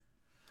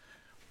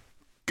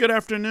Good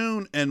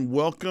afternoon, and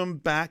welcome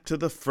back to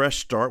the Fresh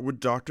Start with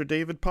Dr.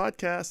 David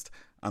podcast.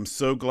 I'm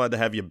so glad to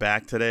have you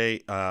back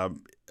today.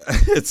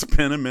 It's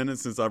been a minute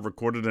since I've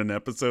recorded an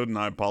episode, and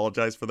I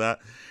apologize for that.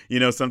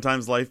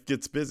 Sometimes life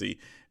gets busy,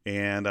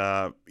 and,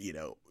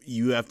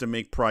 you have to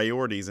make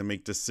priorities and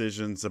make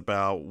decisions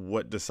about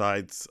what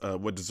deserves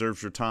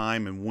your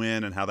time and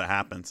when and how that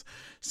happens.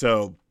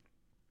 So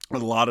a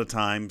lot of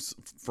times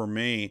for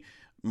me,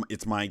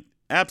 it's my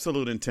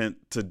absolute intent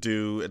to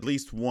do at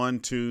least 1,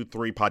 2,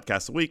 3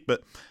 podcasts a week,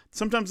 but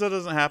sometimes that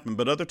doesn't happen.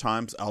 But other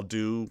times I'll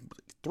do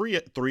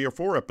three or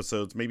 4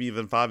 episodes, maybe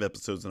even 5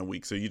 episodes in a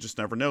week. So you just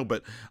never know.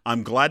 But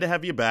I'm glad to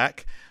have you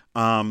back.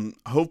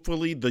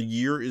 Hopefully the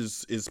year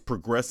is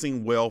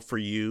progressing well for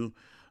you.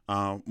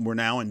 We're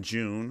now in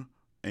June,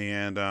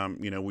 and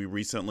we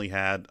recently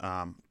had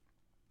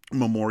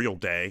Memorial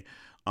Day,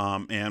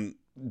 and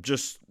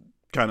just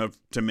kind of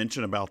to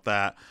mention about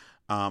that.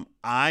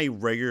 I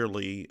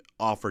regularly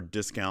offer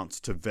discounts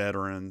to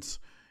veterans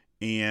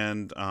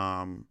and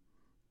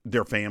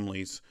their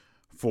families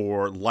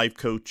for life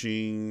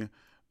coaching,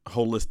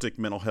 holistic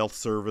mental health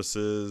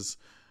services,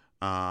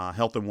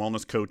 health and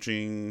wellness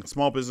coaching,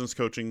 small business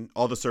coaching,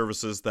 all the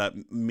services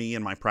that me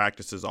and my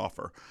practices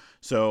offer.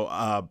 So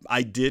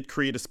I did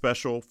create a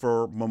special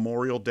for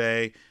Memorial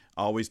Day.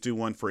 I always do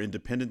one for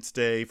Independence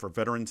Day, for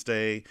Veterans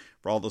Day,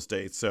 for all those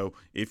days. So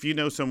if you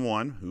know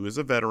someone who is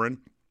a veteran,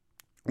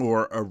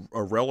 or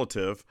a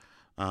relative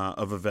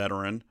of a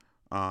veteran,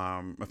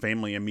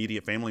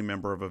 immediate family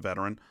member of a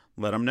veteran,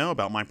 let them know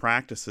about my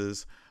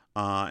practices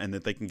and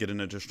that they can get an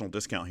additional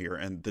discount here.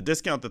 And the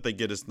discount that they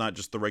get is not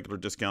just the regular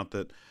discount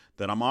that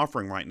I'm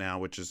offering right now,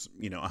 which is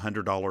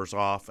 $100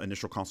 off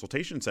initial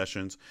consultation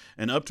sessions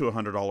and up to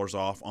 $100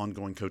 off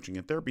ongoing coaching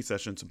and therapy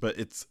sessions, but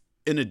it's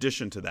in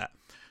addition to that.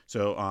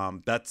 So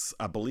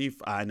I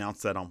believe I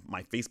announced that on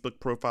my Facebook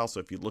profile.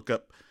 So if you look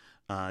up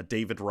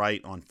David Wright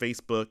on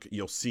Facebook,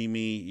 you'll see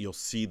me, you'll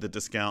see the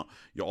discount.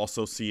 You'll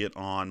also see it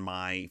on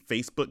my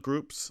Facebook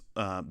groups,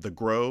 the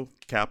Grow,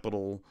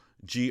 capital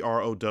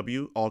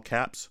GROW, all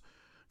caps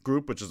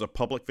group, which is a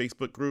public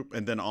Facebook group,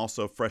 and then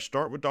also Fresh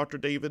Start with Dr.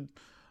 David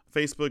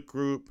Facebook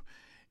group,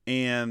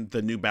 and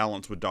the New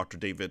Balance with Dr.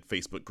 David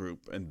Facebook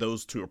group. And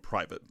those two are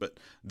private, but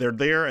they're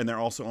there, and they're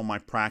also on my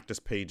practice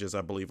pages,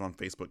 I believe, on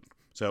Facebook.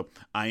 So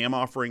I am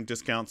offering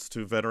discounts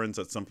to veterans.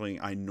 That's something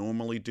I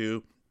normally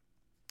do.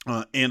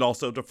 And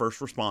also to first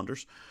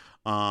responders.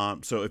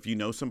 So if you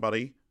know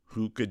somebody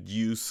who could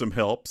use some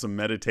help, some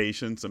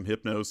meditation, some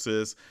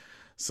hypnosis,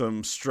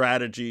 some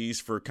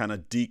strategies for kind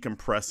of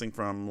decompressing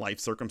from life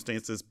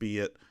circumstances, be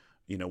it,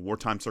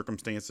 wartime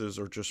circumstances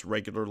or just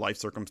regular life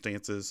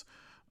circumstances,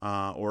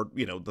 or,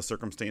 the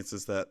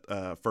circumstances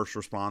that first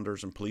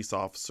responders and police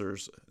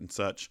officers and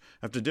such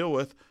have to deal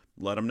with,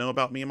 let them know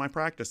about me and my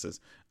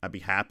practices. I'd be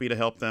happy to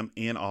help them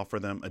and offer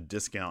them a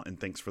discount, and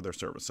thanks for their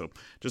service. So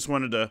just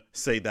wanted to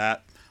say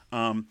that.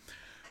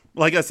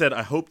 Like I said,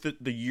 I hope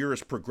that the year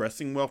is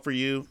progressing well for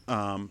you.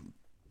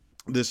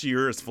 This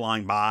year is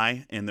flying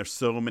by, and there's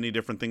so many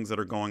different things that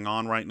are going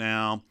on right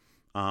now,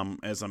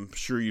 as I'm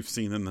sure you've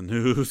seen in the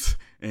news.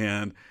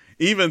 And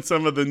even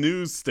some of the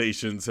news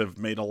stations have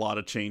made a lot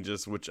of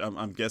changes, which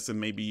I'm guessing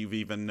maybe you've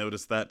even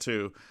noticed that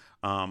too.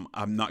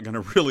 I'm not going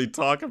to really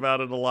talk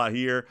about it a lot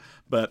here,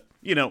 but,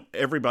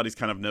 everybody's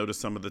kind of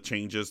noticed some of the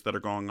changes that are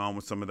going on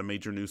with some of the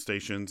major news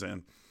stations.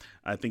 And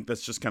I think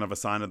that's just kind of a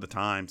sign of the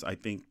times. I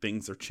think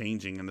things are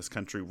changing in this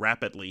country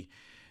rapidly,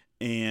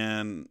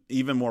 and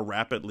even more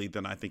rapidly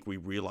than I think we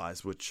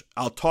realize, which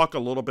I'll talk a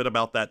little bit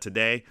about that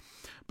today,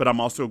 but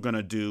I'm also going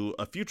to do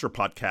a future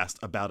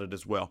podcast about it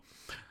as well.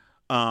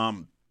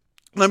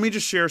 Let me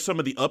just share some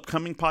of the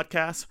upcoming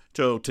podcasts.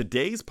 So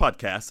today's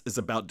podcast is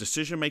about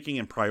decision-making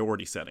and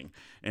priority setting.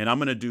 And I'm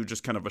going to do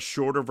just kind of a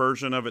shorter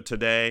version of it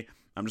today.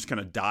 I'm just going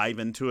to dive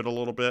into it a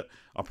little bit.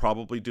 I'll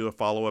probably do a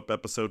follow-up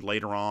episode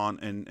later on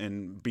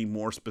and be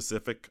more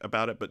specific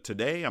about it. But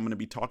today I'm going to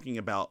be talking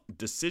about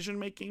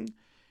decision-making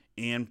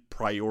and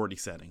priority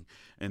setting.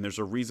 And there's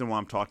a reason why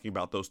I'm talking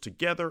about those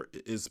together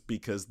is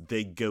because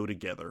they go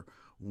together.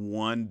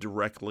 One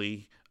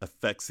directly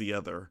affects the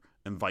other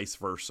and vice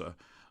versa.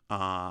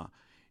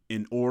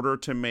 In order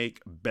to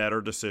make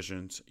better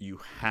decisions,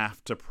 you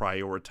have to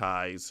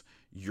prioritize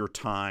your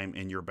time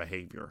and your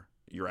behavior,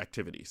 your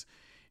activities.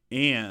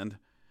 And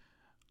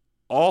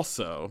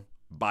also,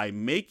 by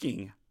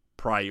making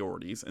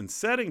priorities and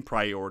setting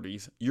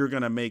priorities, you're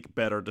going to make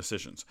better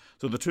decisions.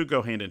 So the two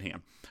go hand in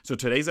hand. So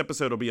today's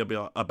episode will be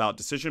about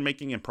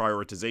decision-making and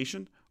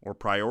prioritization, or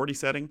priority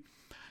setting.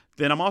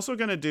 Then I'm also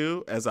going to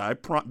do, as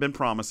I've been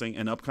promising,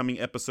 an upcoming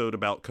episode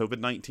about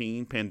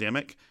COVID-19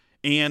 pandemic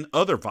and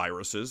other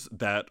viruses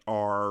that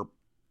are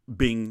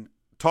being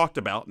talked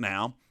about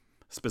now,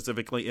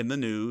 specifically in the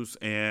news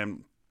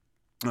and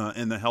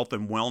in the health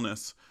and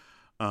wellness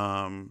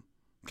kind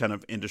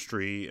of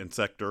industry and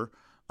sector,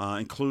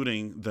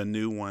 including the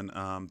new one,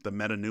 the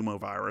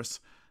metapneumovirus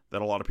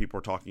that a lot of people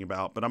are talking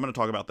about. But I'm going to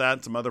talk about that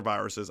and some other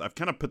viruses. I've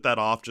kind of put that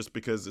off just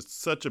because it's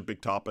such a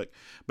big topic,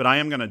 but I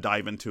am going to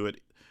dive into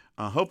it,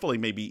 hopefully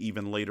maybe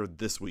even later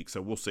this week.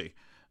 So we'll see.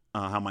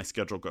 how my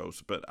schedule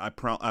goes. But I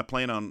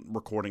plan on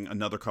recording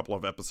another couple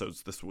of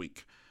episodes this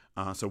week.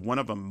 So one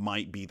of them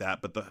might be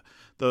that, but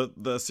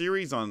the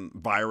series on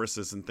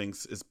viruses and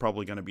things is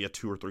probably going to be a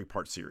 2 or 3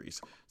 part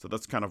series. So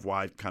that's kind of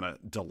why I've kind of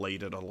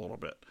delayed it a little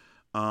bit.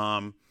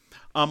 I'm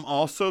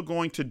also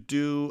going to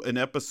do an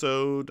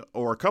episode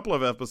or a couple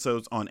of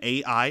episodes on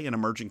AI and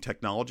emerging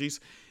technologies.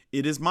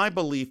 It is my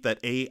belief that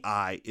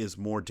AI is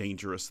more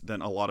dangerous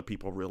than a lot of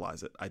people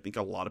realize it. I think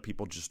a lot of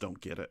people just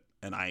don't get it.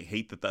 And I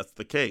hate that that's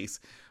the case,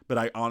 but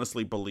I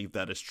honestly believe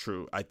that is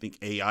true. I think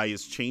AI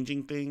is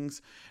changing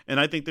things. And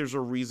I think there's a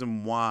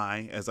reason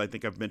why, as I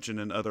think I've mentioned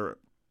in other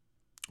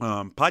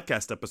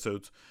podcast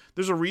episodes,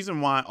 there's a reason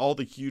why all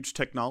the huge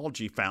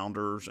technology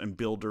founders and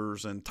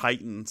builders and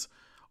titans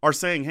are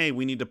saying, hey,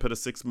 we need to put a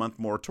 6-month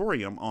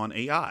moratorium on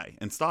AI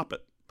and stop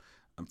it.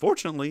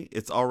 Unfortunately,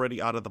 it's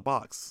already out of the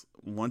box.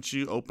 Once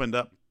you opened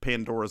up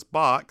Pandora's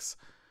box,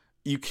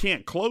 you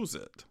can't close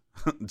it.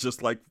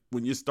 Just like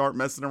when you start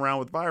messing around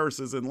with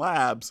viruses in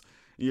labs,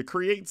 you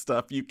create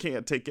stuff, you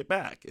can't take it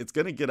back. It's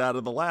going to get out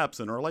of the lab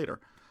sooner or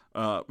later,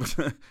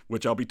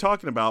 which I'll be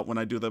talking about when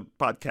I do the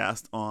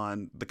podcast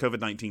on the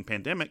COVID-19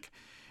 pandemic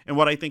and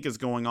what I think is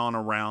going on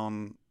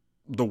around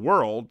the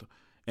world.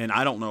 And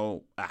I don't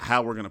know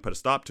how we're going to put a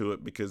stop to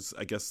it, because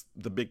I guess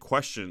the big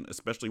question,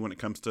 especially when it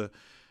comes to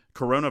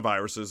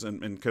coronaviruses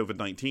and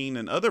COVID-19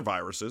 and other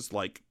viruses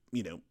like,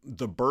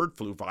 the bird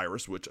flu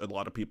virus, which a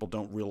lot of people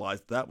don't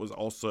realize that was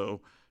also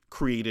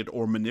created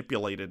or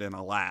manipulated in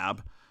a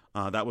lab.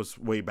 That was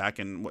way back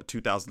in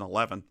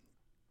 2011.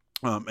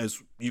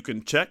 As you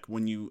can check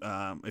when you,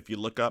 if you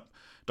look up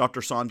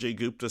Dr. Sanjay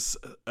Gupta's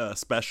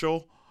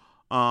special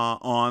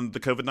on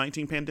the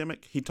COVID-19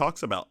 pandemic, he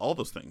talks about all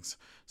those things.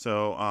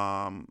 So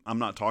I'm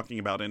not talking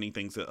about any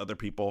things that other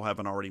people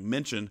haven't already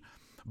mentioned,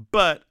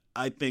 but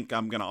I think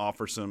I'm going to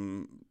offer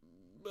some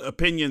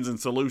opinions and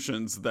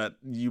solutions that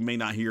you may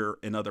not hear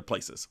in other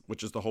places,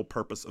 which is the whole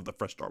purpose of the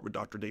Fresh Start with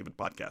Dr. David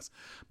podcast.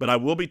 But I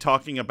will be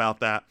talking about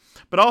that.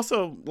 But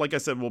also, like I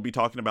said, we'll be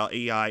talking about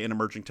AI and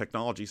emerging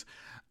technologies.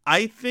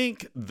 I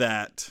think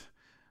that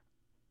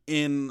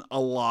in a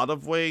lot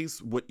of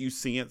ways, what you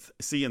see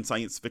in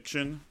science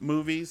fiction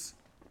movies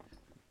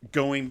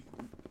going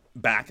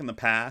back in the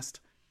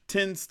past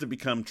tends to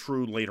become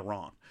true later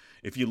on.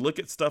 If you look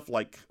at stuff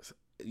like,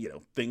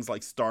 things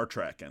like Star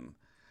Trek and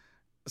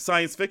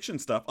science fiction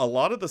stuff, a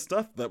lot of the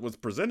stuff that was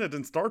presented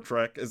in Star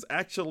Trek is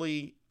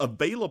actually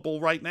available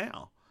right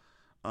now.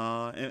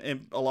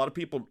 And a lot of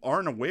people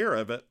aren't aware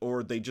of it,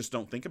 or they just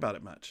don't think about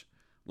it much.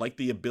 Like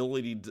the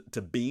ability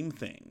to beam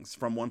things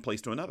from one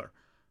place to another,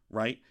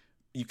 right?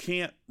 You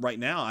can't right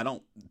now.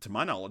 To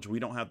my knowledge, we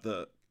don't have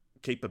the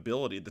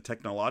capability, the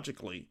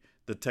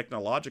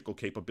technological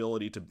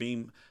capability to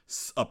beam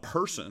a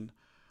person,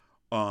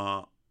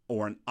 or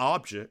an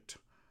object,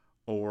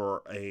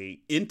 or a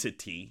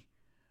entity,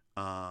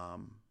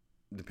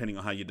 depending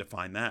on how you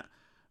define that,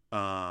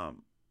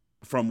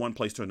 from one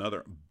place to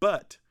another.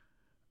 But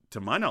to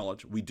my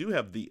knowledge, we do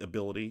have the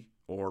ability,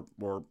 or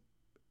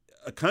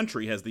a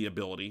country has the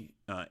ability,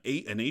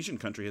 an Asian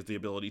country has the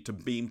ability to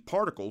beam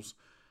particles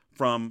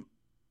from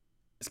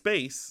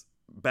space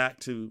back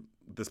to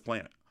this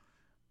planet.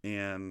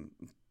 And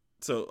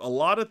so a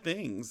lot of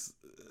things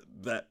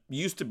that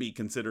used to be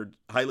considered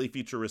highly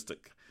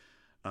futuristic,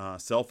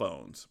 cell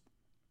phones,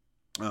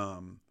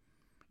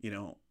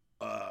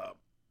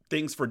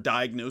 things for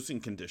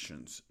diagnosing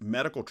conditions,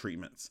 medical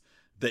treatments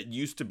that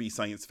used to be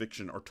science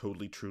fiction are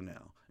totally true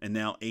now. And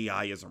now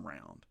AI is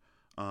around.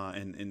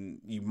 And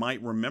you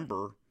might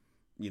remember,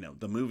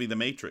 the movie The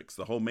Matrix,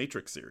 the whole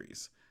Matrix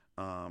series,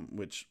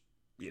 which,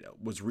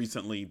 was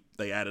recently,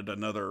 they added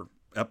another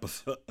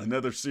episode,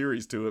 another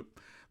series to it,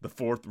 the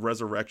fourth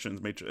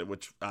Resurrections Matrix,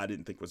 which I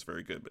didn't think was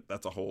very good, but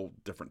that's a whole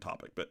different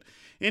topic. But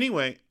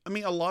anyway,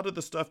 a lot of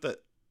the stuff that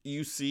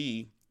you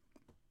see,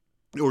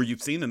 or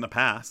you've seen in the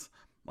past,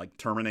 like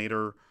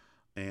Terminator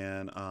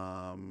and,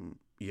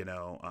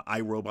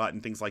 iRobot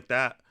and things like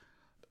that,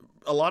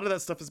 a lot of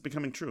that stuff is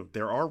becoming true.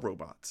 There are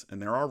robots,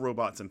 and there are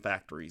robots in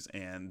factories,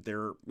 and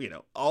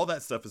all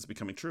that stuff is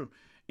becoming true.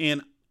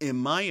 And in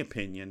my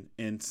opinion,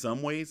 in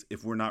some ways,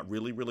 if we're not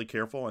really, really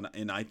careful,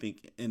 and I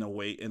think in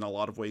a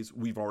lot of ways,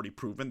 we've already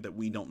proven that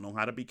we don't know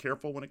how to be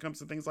careful when it comes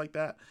to things like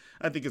that,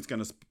 I think it's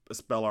going to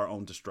spell our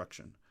own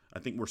destruction. I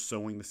think we're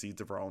sowing the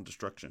seeds of our own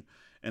destruction.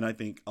 And I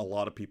think a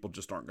lot of people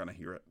just aren't going to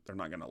hear it. They're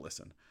not going to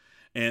listen.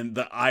 And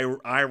the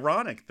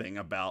ironic thing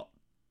about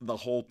the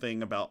whole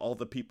thing, about all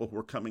the people who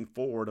are coming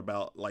forward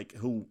about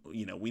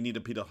we need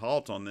to put a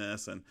halt on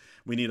this, and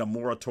we need a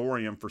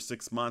moratorium for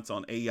 6 months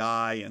on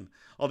AI and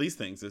all these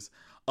things, is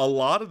a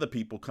lot of the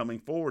people coming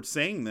forward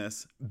saying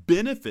this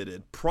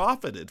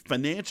profited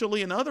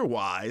financially and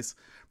otherwise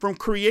from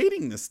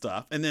creating this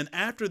stuff. And then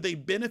after they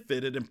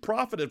benefited and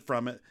profited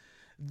from it,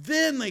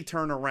 then they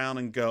turn around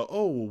and go,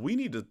 oh, well, we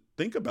need to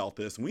think about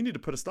this, and we need to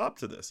put a stop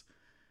to this.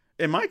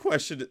 And my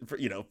question,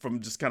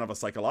 from just kind of a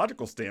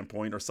psychological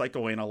standpoint, or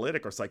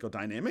psychoanalytic or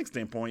psychodynamic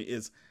standpoint,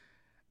 is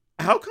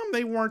how come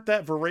they weren't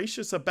that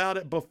voracious about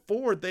it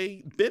before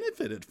they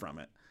benefited from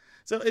it?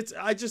 So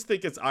I just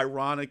think it's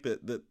ironic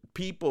that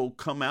people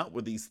come out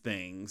with these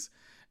things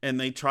and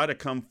they try to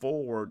come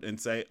forward and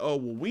say, oh,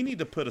 well, we need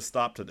to put a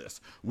stop to this.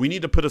 We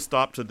need to put a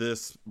stop to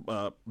this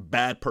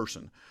bad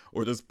person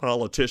or this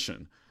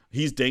politician.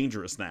 He's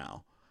dangerous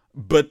now.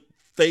 But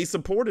they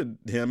supported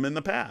him in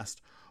the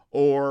past.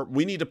 Or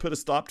we need to put a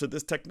stop to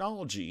this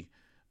technology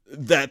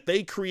that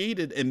they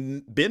created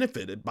and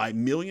benefited by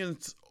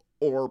millions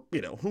or,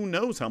 who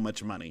knows how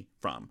much money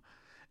from.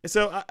 And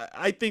so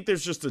I think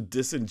there's just a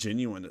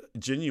genuineness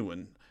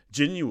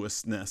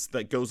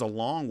that goes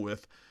along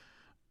with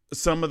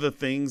some of the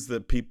things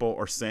that people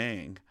are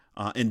saying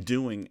and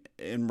doing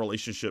in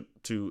relationship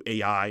to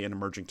AI and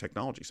emerging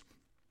technologies.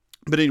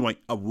 But anyway,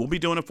 we'll be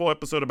doing a full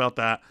episode about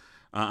that.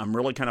 I'm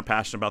really kind of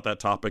passionate about that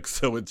topic,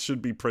 so it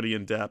should be pretty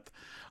in depth.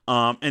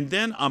 And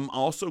then I'm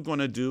also going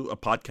to do a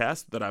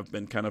podcast that I've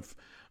been kind of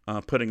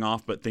putting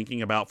off but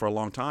thinking about for a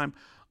long time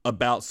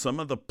about some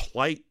of the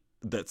plight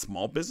that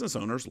small business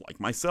owners like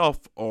myself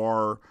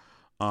are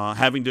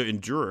having to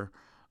endure.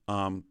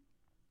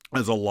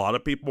 As a lot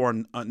of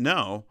people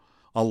know,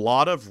 a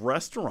lot of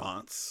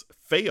restaurants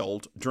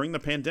failed during the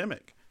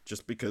pandemic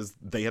just because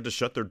they had to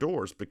shut their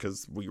doors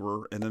because we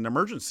were in an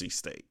emergency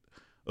state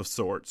of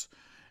sorts.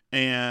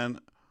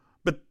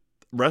 But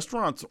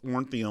restaurants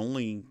weren't the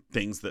only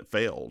things that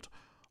failed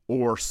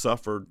or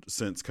suffered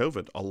since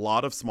COVID. A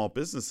lot of small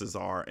businesses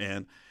are.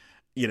 And,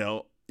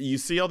 you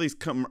see all these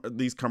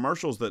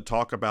commercials that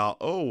talk about,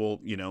 oh, well,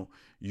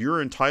 you're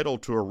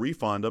entitled to a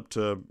refund up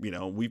to,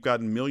 we've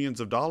gotten millions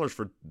of dollars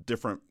for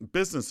different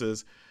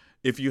businesses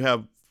if you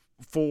have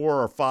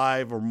 4 or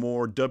 5 or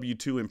more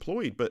W-2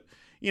 employed. But,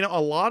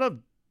 a lot of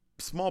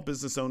small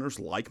business owners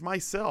like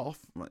myself,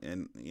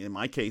 and in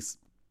my case,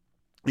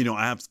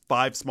 I have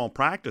 5 small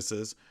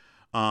practices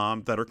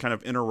that are kind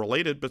of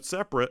interrelated but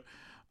separate.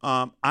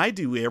 I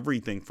do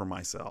everything for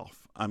myself.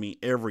 I mean,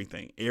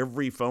 everything,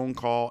 every phone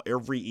call,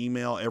 every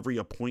email, every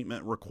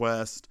appointment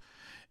request,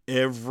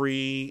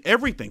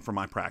 everything for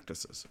my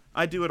practices.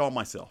 I do it all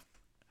myself.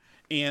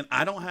 And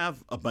I don't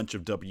have a bunch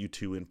of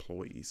W-2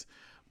 employees,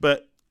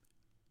 but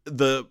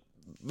the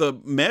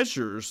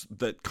measures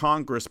that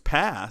Congress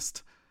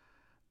passed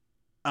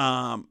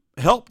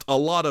helped a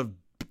lot of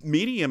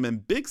medium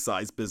and big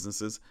size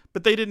businesses,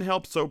 but they didn't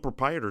help sole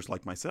proprietors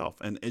like myself.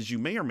 And as you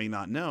may or may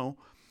not know,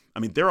 I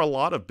mean, there are a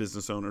lot of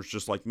business owners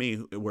just like me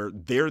where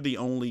they're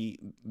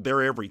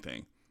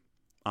everything.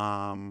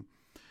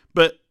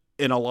 But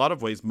in a lot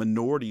of ways,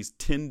 minorities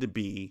tend to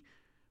be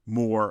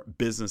more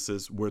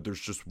businesses where there's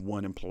just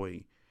one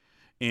employee.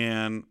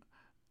 And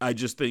I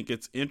just think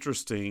it's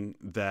interesting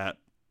that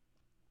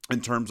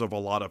in terms of a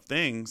lot of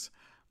things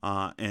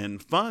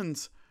and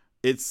funds,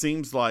 it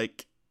seems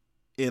like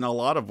in a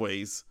lot of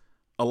ways,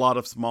 a lot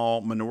of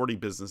small minority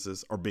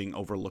businesses are being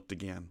overlooked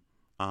again.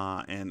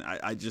 And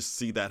I just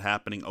see that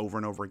happening over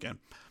and over again.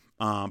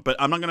 But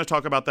I'm not going to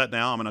talk about that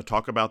now. I'm going to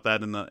talk about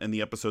that in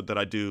the episode that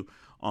I do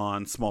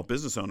on small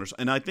business owners.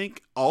 And I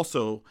think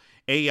also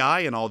AI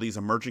and all these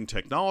emerging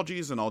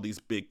technologies and all these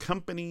big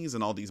companies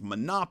and all these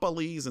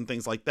monopolies and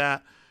things like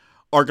that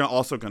are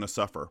also going to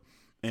suffer.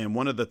 And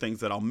one of the things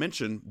that I'll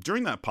mention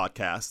during that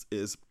podcast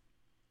is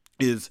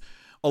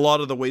a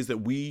lot of the ways that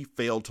we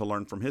failed to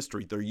learn from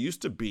history. There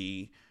used to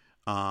be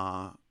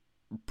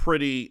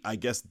pretty, I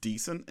guess,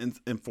 decent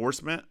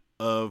enforcement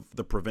of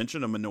the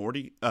prevention of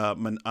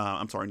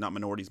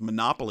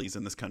monopolies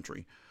in this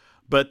country.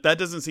 But that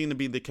doesn't seem to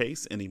be the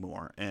case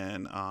anymore.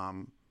 And,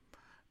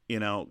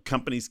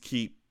 companies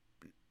keep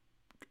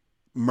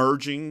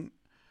merging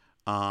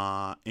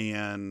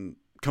and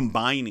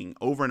combining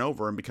over and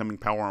over and becoming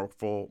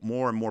powerful,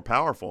 more and more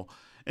powerful.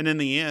 And in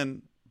the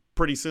end,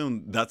 pretty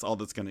soon, that's all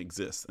that's going to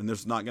exist. And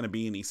there's not going to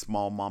be any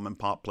small mom and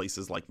pop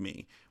places like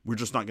me. We're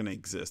just not going to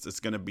exist. It's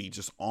going to be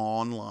just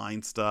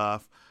online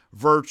stuff,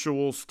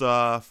 virtual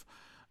stuff,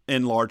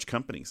 and large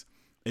companies.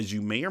 As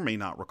you may or may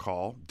not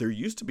recall, there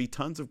used to be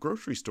tons of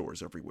grocery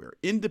stores everywhere,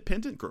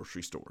 independent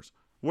grocery stores.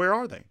 Where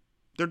are they?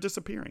 They're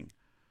disappearing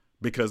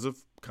because of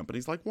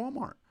companies like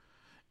Walmart.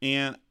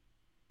 And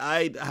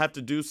I have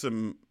to do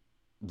some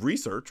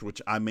research,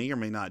 which I may or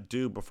may not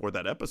do before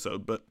that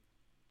episode, but,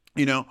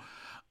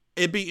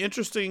 it'd be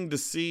interesting to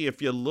see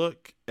if you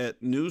look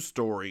at news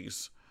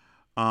stories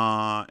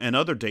and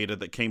other data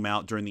that came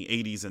out during the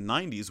 80s and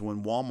 90s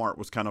when Walmart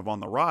was kind of on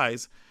the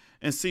rise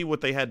and see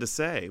what they had to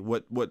say,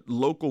 what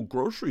local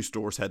grocery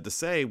stores had to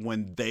say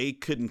when they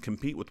couldn't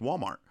compete with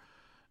Walmart.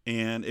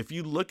 And if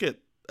you look at,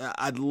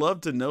 I'd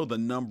love to know the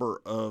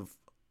number of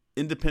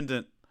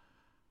independent,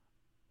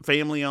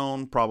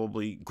 family-owned,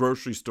 probably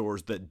grocery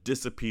stores that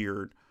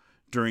disappeared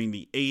during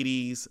the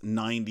 80s,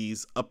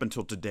 90s, up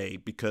until today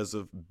because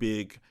of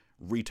big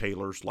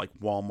retailers like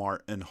Walmart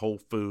and Whole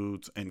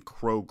Foods and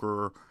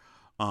Kroger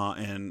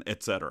and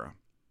etc.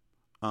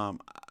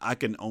 I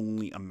can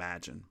only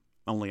imagine.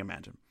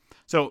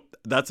 So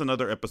that's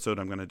another episode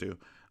I'm going to do.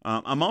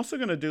 I'm also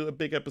going to do a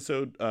big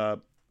episode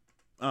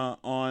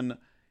on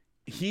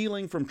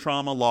healing from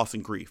trauma, loss,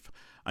 and grief.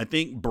 I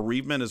think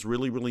bereavement is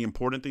really, really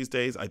important these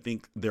days. I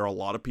think there are a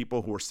lot of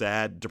people who are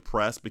sad,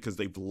 depressed because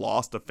they've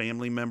lost a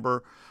family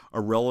member, a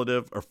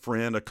relative, a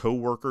friend, a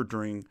coworker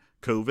during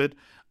COVID.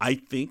 I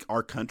think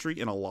our country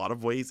in a lot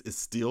of ways is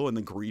still in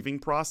the grieving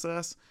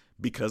process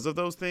because of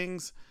those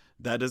things.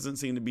 That doesn't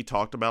seem to be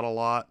talked about a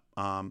lot.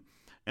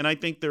 And I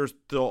think there's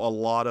still a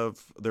lot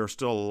of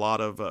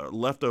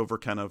leftover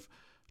kind of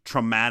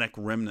traumatic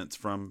remnants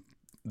from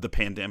the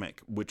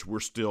pandemic, which we're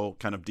still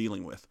kind of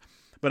dealing with.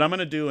 But I'm going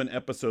to do an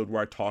episode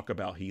where I talk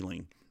about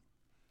healing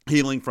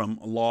from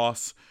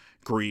loss,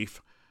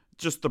 grief,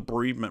 just the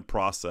bereavement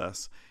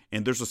process.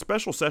 And there's a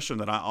special session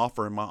that I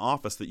offer in my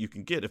office that you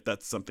can get if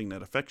that's something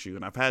that affects you.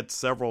 And I've had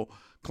several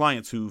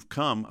clients who've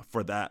come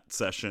for that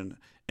session,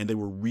 and they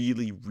were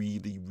really,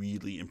 really,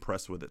 really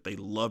impressed with it. They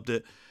loved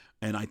it.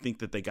 And I think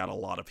that they got a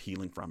lot of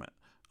healing from it.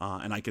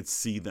 And I could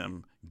see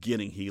them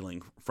getting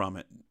healing from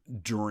it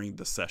during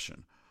the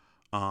session.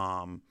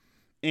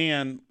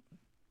 And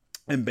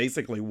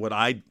basically what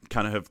I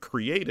kind of have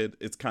created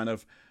is kind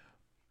of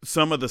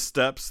some of the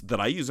steps that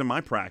I use in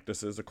my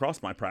practices,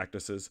 across my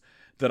practices,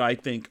 that I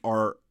think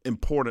are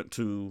important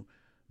to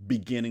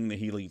beginning the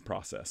healing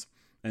process.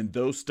 And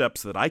those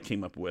steps that I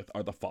came up with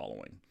are the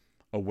following: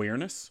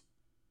 awareness,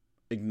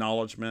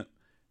 acknowledgement,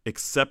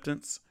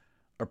 acceptance,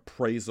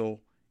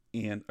 appraisal,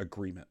 and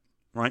agreement,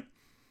 right?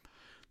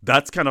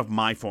 That's kind of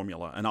my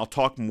formula. And I'll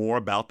talk more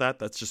about that.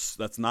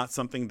 That's not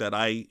something that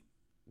I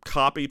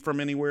copied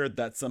from anywhere.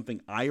 That's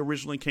something I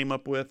originally came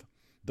up with.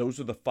 Those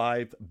are the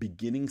 5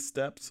 beginning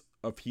steps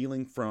of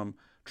healing from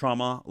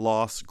trauma,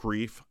 loss,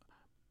 grief,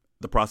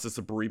 the process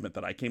of bereavement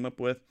that I came up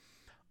with.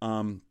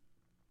 And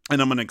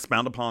I'm going to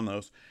expound upon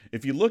those.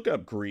 If you look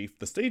up grief,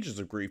 the stages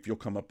of grief, you'll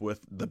come up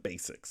with the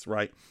basics,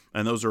 right?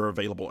 And those are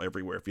available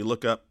everywhere. If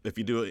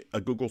you do a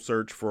Google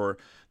search for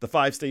the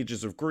 5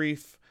 stages of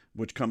grief,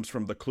 which comes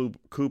from the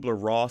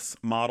Kubler-Ross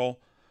model,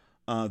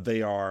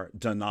 they are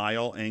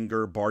denial,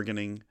 anger,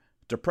 bargaining,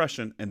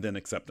 depression, and then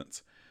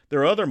acceptance.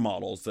 There are other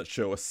models that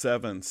show a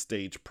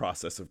 7-stage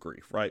process of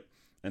grief, right?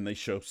 And they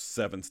show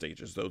 7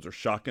 stages. Those are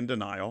shock and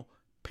denial,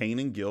 pain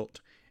and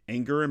guilt,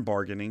 anger and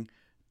bargaining,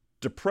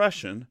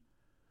 depression,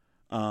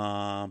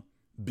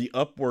 the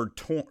upward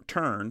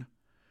turn,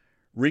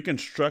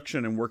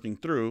 reconstruction and working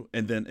through,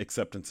 and then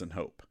acceptance and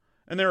hope.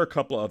 And there are a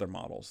couple of other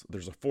models.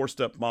 There's a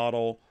 4-step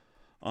model.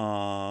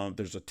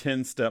 There's a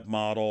 10-step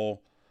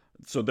model.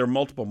 So there are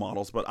multiple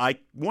models, but I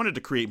wanted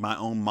to create my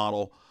own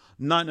model,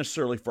 not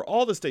necessarily for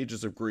all the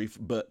stages of grief,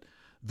 but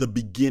the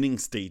beginning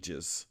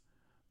stages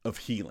of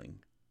healing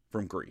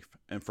from grief.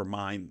 And for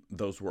mine,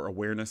 those were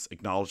awareness,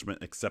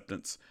 acknowledgement,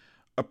 acceptance,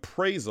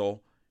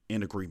 appraisal,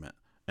 and agreement.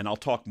 And I'll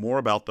talk more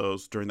about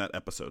those during that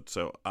episode.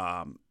 So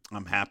I'm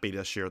happy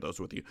to share those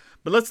with you.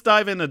 But let's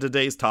dive into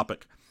today's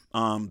topic.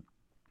 And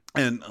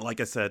like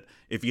I said,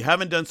 if you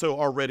haven't done so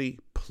already,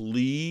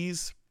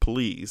 please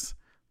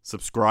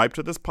subscribe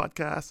to this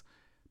podcast.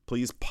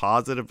 Please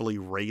positively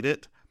rate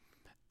it.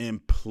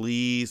 And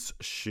please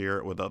share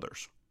it with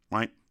others,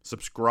 right?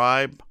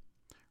 Subscribe,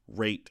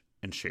 rate,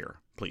 and share,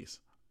 please.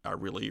 I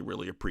really,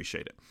 really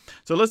appreciate it.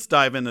 So let's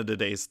dive into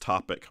today's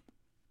topic.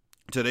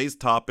 Today's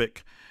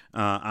topic,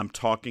 I'm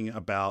talking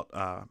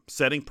about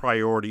setting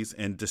priorities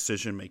and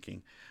decision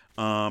making.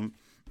 One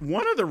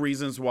of the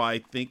reasons why I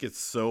think it's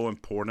so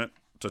important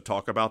to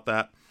talk about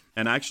that,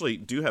 and I actually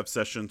do have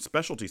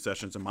specialty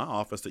sessions in my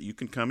office that you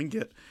can come and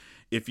get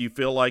if you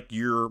feel like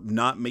you're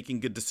not making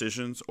good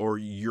decisions, or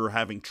you're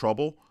having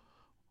trouble,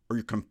 or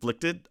you're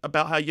conflicted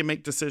about how you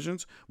make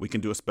decisions. We can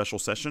do a special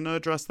session to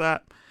address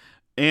that.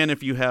 And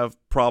if you have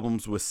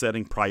problems with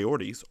setting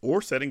priorities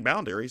or setting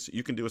boundaries,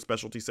 you can do a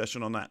specialty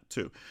session on that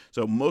too.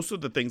 So most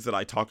of the things that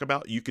I talk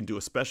about, you can do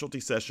a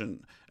specialty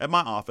session at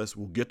my office.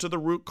 We'll get to the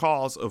root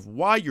cause of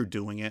why you're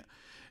doing it,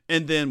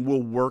 and then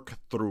we'll work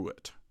through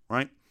it,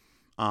 right?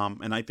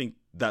 And I think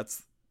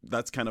that's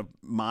kind of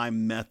my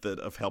method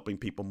of helping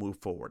people move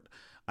forward.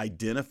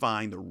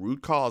 Identifying the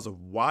root cause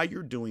of why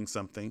you're doing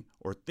something,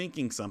 or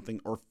thinking something,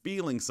 or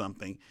feeling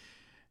something,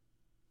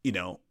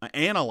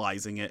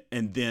 analyzing it,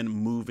 and then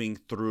moving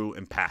through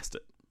and past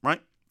it,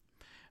 right?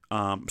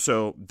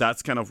 So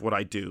that's kind of what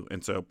I do.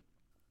 And so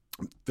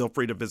feel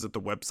free to visit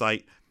the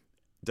website,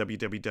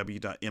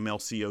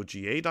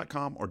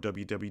 www.mlcoga.com or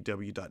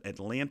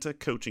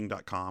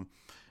www.atlantacoaching.com.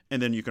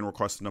 And then you can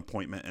request an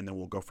appointment, and then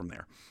we'll go from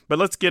there. But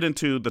let's get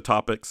into the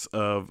topics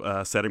of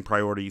setting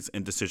priorities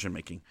and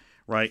decision-making,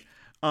 right?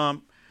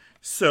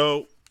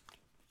 So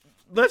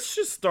let's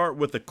just start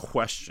with a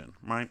question,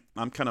 right?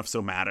 I'm kind of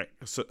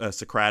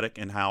Socratic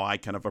in how I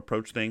kind of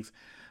approach things.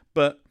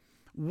 But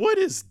what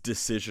is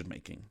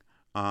decision-making?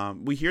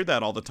 We hear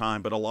that all the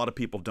time, but a lot of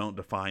people don't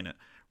define it,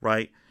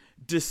 right?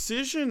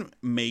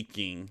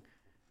 Decision-making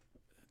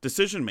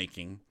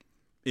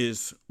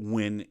is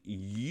when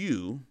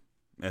you,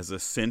 as a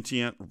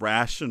sentient,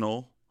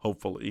 rational,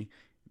 hopefully,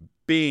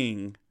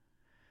 being,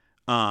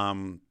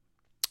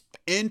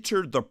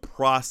 enter the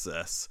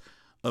process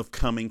of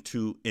coming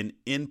to an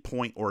end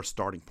point or a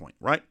starting point,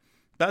 right?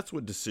 That's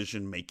what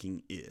decision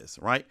making is,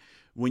 right?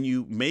 When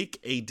you make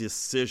a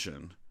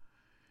decision,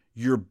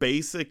 you're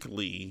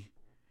basically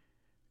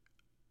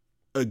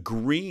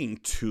agreeing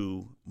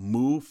to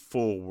move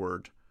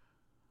forward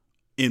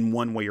in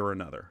one way or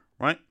another,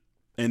 right?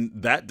 And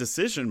that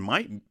decision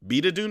might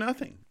be to do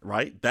nothing,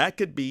 right? That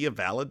could be a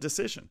valid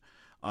decision.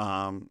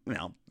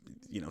 Now,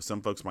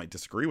 some folks might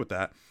disagree with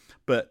that,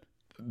 but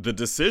the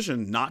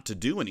decision not to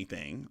do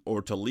anything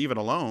or to leave it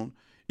alone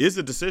is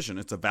a decision.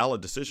 It's a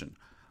valid decision.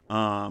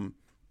 And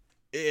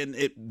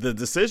the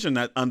decision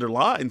that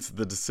underlines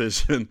the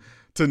decision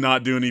to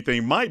not do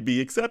anything might be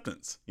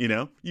acceptance.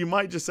 You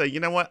might just say, you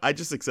know what, I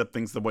just accept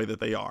things the way that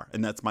they are,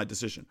 and that's my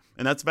decision,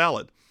 and that's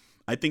valid.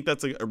 I think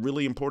that's a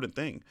really important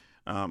thing.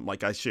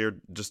 Like I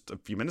shared just a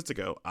few minutes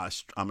ago,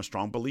 I'm a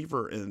strong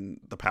believer in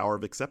the power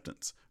of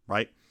acceptance,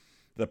 right?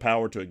 The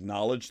power to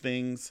acknowledge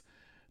things,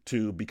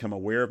 to become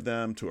aware of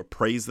them, to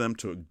appraise them,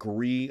 to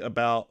agree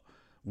about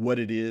what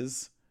it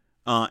is,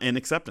 and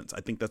acceptance.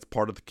 I think that's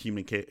part of the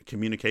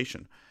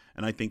communication.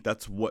 And I think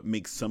that's what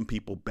makes some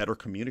people better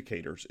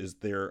communicators, is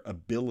their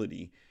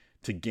ability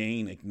to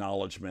gain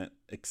acknowledgement,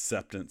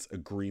 acceptance,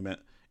 agreement,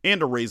 and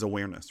to raise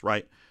awareness,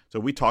 right? So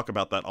we talk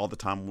about that all the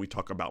time when we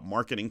talk about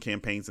marketing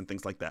campaigns and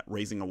things like that,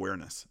 raising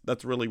awareness.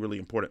 That's really, really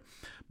important.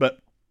 But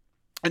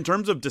in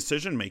terms of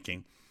decision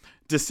making,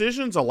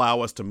 decisions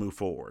allow us to move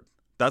forward.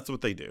 That's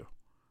what they do,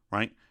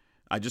 right?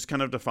 I just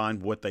kind of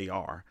defined what they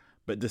are.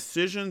 But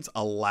decisions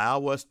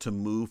allow us to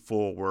move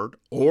forward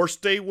or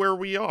stay where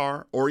we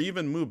are or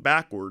even move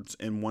backwards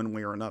in one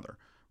way or another,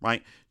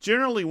 right?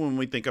 Generally, when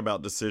we think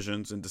about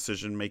decisions and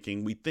decision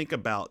making, we think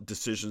about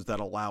decisions that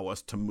allow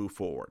us to move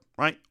forward,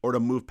 right? Or to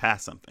move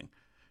past something,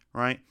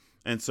 right?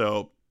 And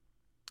so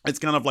it's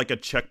kind of like a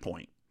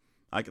checkpoint.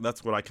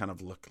 That's what I kind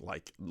of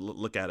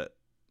look at it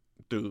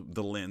through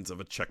the lens of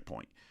a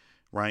checkpoint,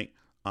 right?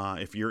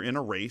 If you're in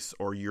a race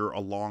or you're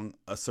along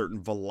a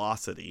certain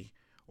velocity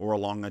or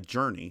along a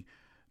journey,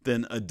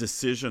 then a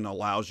decision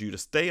allows you to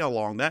stay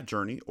along that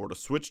journey or to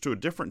switch to a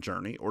different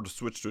journey or to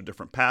switch to a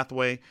different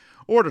pathway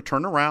or to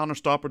turn around or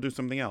stop or do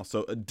something else.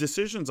 So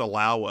decisions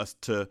allow us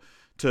to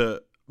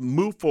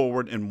move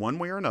forward in one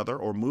way or another,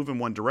 or move in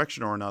one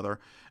direction or another,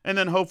 and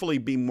then hopefully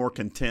be more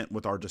content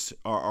with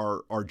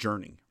our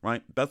journey,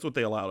 right? That's what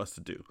they allow us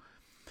to do.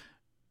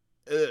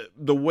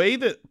 The way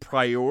that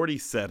priority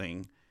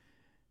setting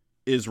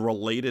is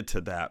related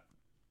to that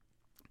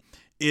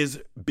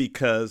is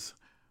because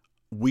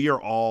we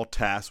are all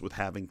tasked with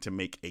having to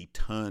make a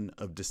ton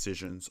of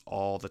decisions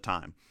all the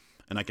time.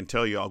 And I can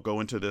tell you, I'll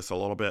go into this a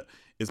little bit,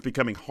 it's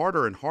becoming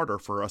harder and harder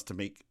for us to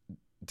make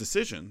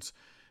decisions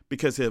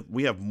because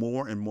we have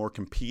more and more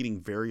competing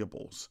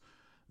variables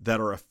that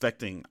are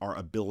affecting our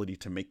ability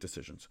to make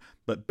decisions.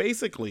 But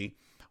basically,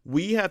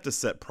 we have to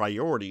set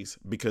priorities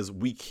because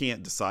we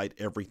can't decide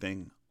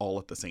everything all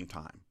at the same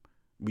time.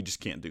 We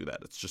just can't do that.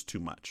 It's just too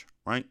much,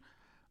 right?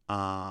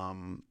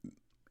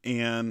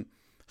 And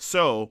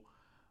so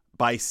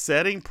by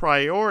setting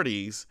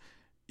priorities,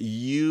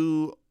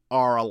 you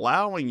are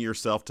allowing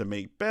yourself to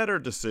make better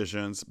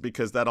decisions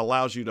because that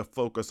allows you to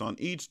focus on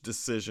each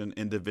decision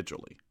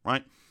individually,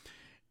 right?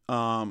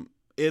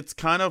 It's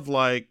kind of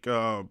like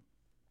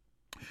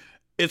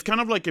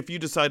if you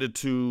decided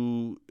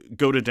to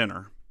go to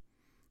dinner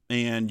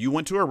and you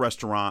went to a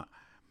restaurant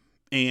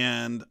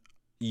and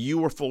you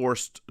were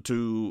forced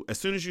to, as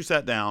soon as you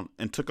sat down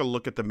and took a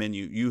look at the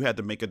menu, you had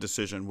to make a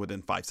decision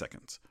within 5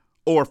 seconds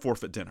or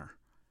forfeit dinner.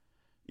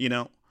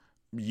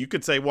 You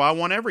could say, well, I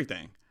want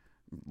everything.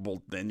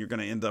 Well, then you're going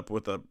to end up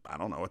with a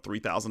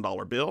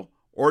 $3,000 bill.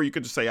 Or you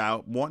could just say, I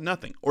want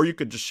nothing. Or you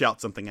could just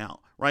shout something out,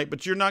 right?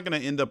 But you're not going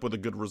to end up with a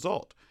good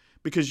result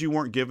because you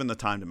weren't given the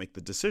time to make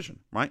the decision,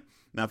 right?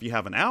 Now, if you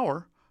have an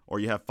hour or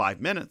you have 5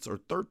 minutes or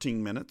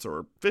 13 minutes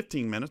or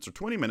 15 minutes or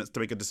 20 minutes to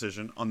make a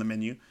decision on the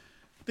menu,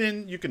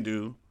 then you can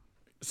do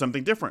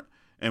something different.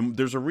 And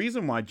there's a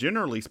reason why,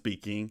 generally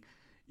speaking,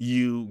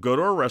 you go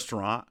to a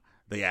restaurant,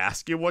 they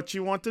ask you what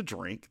you want to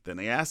drink, then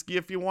they ask you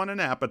if you want an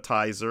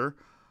appetizer,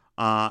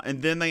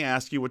 and then they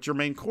ask you what your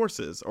main course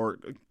is, or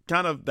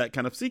kind of that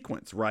kind of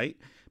sequence, right?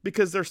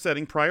 Because they're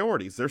setting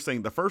priorities. They're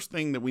saying the first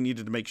thing that we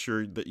needed to make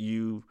sure that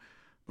you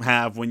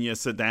have when you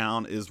sit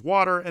down is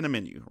water and a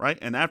menu, right?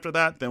 And after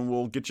that, then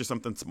we'll get you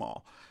something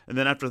small. And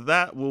then after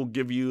that, we'll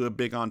give you a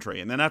big entree.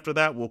 And then after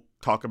that, we'll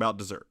talk about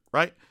dessert,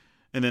 right?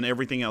 And then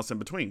everything else in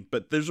between.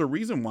 But there's a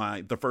reason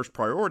why the first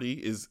priority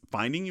is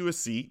finding you a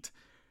seat,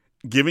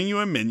 giving you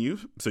a menu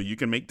so you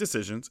can make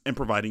decisions, and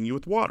providing you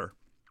with water,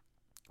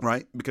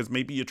 right? Because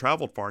maybe you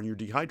traveled far and you're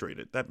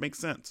dehydrated. That makes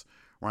sense,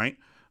 right?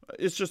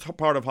 It's just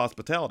part of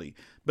hospitality.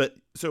 But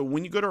so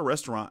when you go to a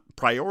restaurant,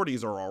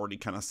 priorities are already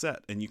kind of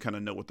set and you kind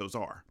of know what those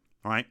are,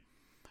 right?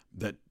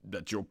 That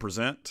you'll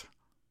present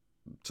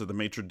to the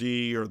maitre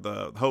d' or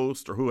the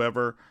host or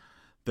whoever,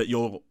 that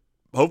you'll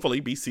hopefully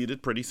be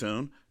seated pretty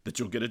soon, that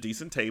you'll get a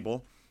decent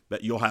table,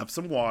 that you'll have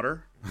some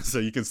water so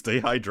you can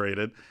stay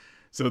hydrated,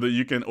 so that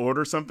you can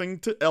order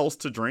something else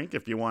to drink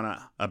if you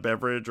want a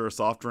beverage or a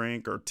soft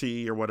drink or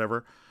tea or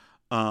whatever.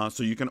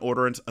 So you can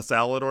order a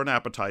salad or an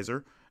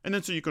appetizer, and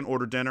then so you can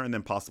order dinner and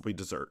then possibly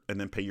dessert, and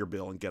then pay your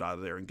bill and get out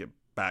of there and get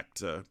back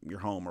to your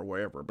home or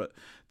wherever. But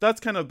that's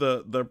kind of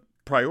the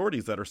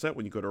priorities that are set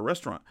when you go to a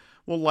restaurant.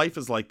 Well, life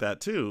is like that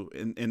too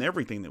in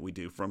everything that we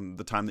do, from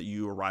the time that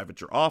you arrive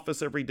at your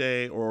office every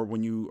day or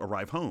when you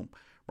arrive home,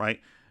 right?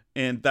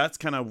 And that's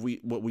kind of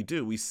what we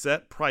do. We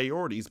set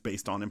priorities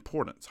based on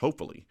importance,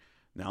 hopefully.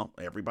 Now,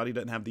 everybody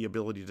doesn't have the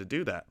ability to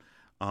do that.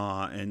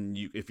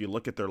 If you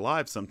look at their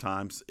lives,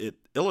 sometimes it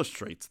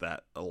illustrates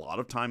that. A lot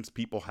of times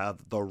people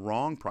have the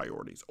wrong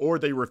priorities, or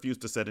they refuse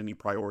to set any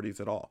priorities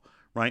at all,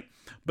 right?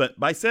 But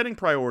by setting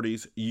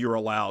priorities, you're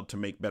allowed to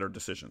make better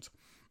decisions.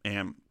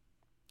 And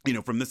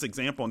from this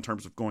example, in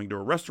terms of going to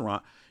a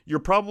restaurant, you're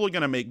probably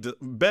going to make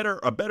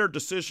a better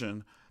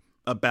decision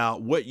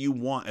about what you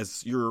want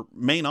as your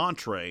main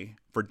entree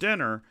for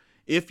dinner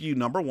if you,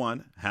 number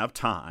one, have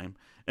time.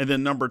 And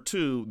then number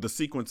two, the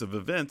sequence of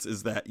events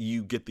is that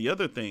you get the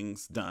other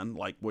things done,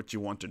 like what you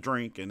want to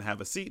drink and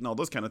have a seat and all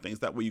those kind of things.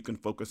 That way you can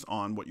focus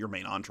on what your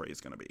main entree is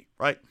going to be,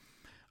 right?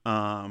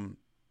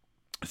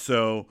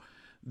 So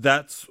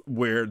that's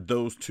where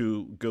those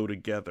two go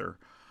together.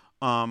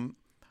 I'm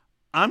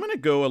going to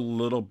go a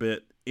little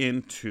bit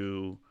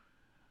into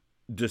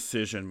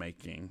decision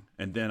making,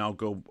 and then I'll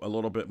go a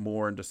little bit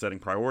more into setting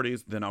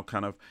priorities. Then I'll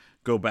kind of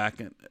go back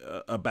and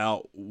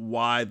about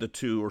why the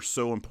two are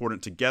so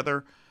important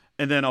together.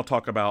 And then I'll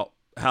talk about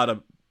how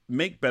to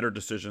make better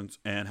decisions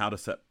and how to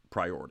set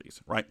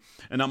priorities, right?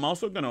 And I'm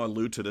also going to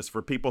allude to this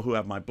for people who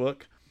have my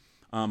book,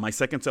 my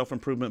second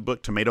self-improvement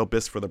book, Tomato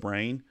Bisque for the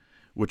Brain,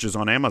 which is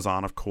on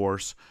Amazon, of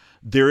course.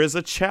 There is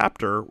a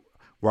chapter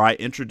where I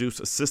introduce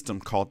a system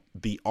called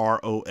the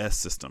ROS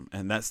system,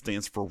 and that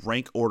stands for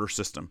rank order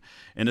system.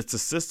 And it's a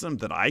system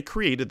that I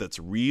created that's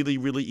really,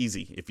 really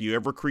easy. If you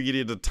ever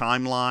created a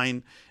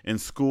timeline in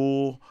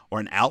school or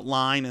an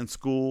outline in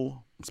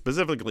school,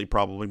 specifically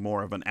probably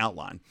more of an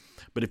outline,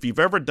 but if you've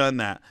ever done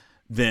that,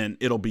 then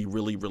it'll be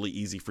really, really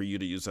easy for you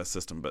to use that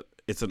system. But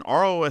it's an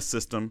ROS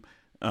system,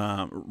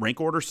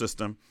 rank order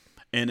system,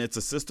 and it's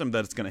a system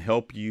that's going to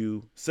help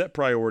you set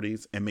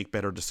priorities and make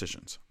better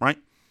decisions, right?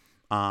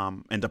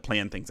 And to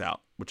plan things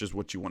out, which is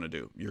what you want to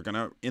do. You're going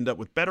to end up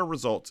with better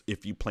results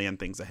if you plan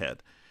things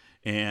ahead.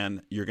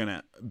 And you're going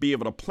to be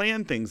able to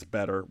plan things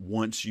better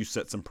once you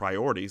set some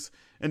priorities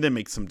and then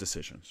make some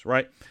decisions,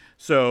 right?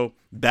 So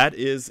that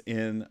is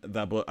in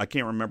the book. I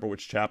can't remember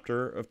which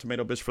chapter of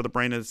Tomato Bisque for the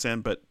Brain it's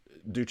in, but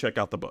do check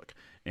out the book.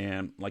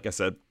 And like I've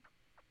said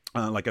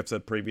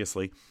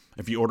previously,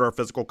 if you order a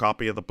physical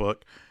copy of the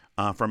book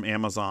from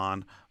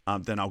Amazon,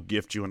 then I'll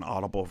gift you an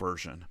Audible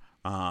version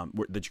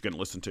that you can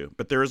listen to.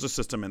 But there is a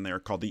system in there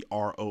called the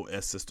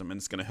ROS system, and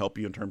it's going to help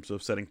you in terms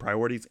of setting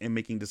priorities and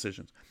making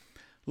decisions.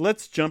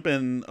 Let's jump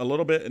in a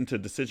little bit into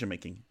decision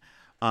making.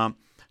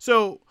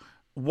 So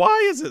why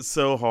is it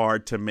so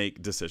hard to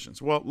make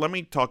decisions? Well, let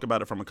me talk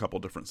about it from a couple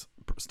different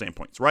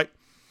standpoints, right?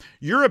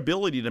 Your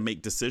ability to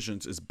make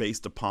decisions is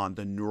based upon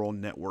the neural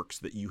networks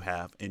that you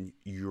have in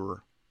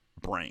your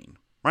brain,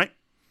 right?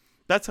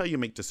 That's how you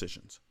make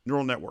decisions,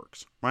 neural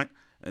networks, right?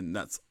 And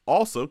that's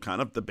also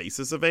kind of the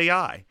basis of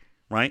AI,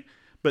 right?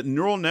 But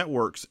neural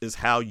networks is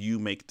how you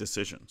make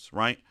decisions,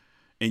 right?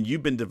 And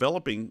you've been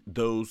developing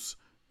those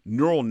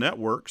neural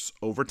networks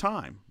over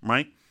time,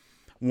 right?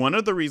 One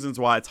of the reasons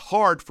why it's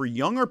hard for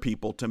younger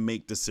people to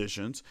make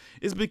decisions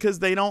is because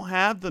they don't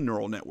have the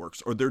neural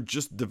networks, or they're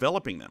just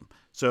developing them.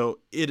 So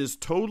it is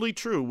totally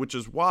true, which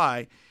is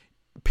why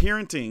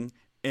parenting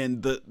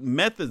and the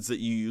methods that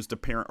you use to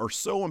parent are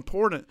so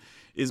important,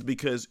 is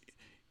because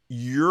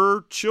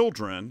your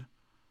children,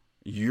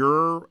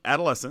 your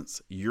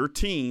adolescents, your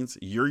teens,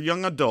 your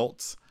young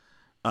adults,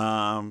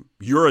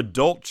 your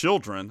adult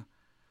children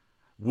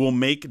will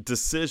make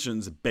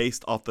decisions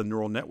based off the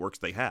neural networks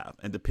they have.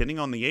 And depending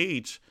on the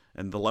age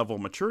and the level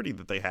of maturity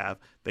that they have,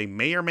 they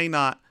may or may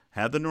not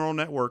have the neural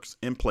networks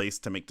in place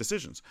to make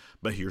decisions.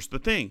 But here's the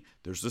thing.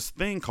 There's this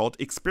thing called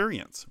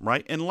experience,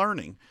 right? And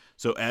learning.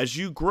 So as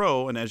you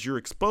grow and as you're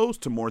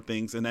exposed to more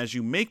things and as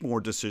you make more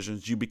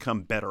decisions, you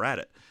become better at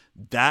it.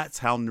 That's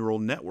how neural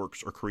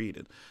networks are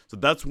created. So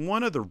that's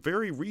one of the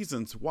very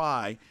reasons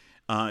why,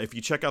 if you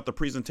check out the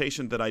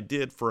presentation that I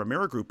did for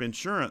Amerigroup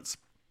Insurance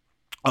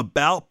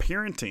about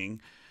parenting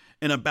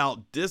and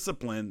about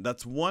discipline,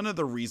 that's one of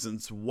the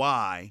reasons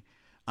why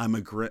I'm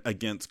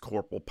against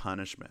corporal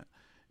punishment,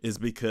 is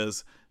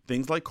because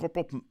things like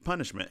corporal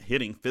punishment,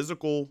 hitting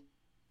physical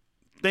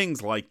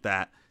things like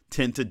that,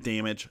 tend to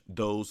damage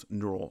those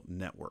neural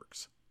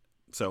networks.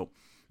 So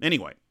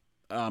anyway,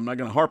 I'm not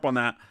going to harp on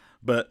that,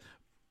 but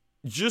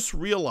just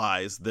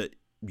realize that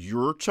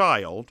your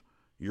child,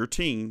 your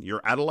teen,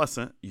 your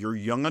adolescent, your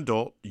young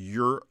adult,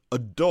 your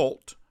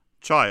adult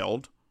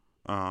child,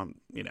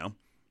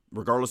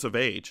 regardless of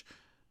age,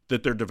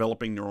 that they're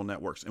developing neural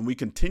networks. And we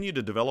continue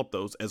to develop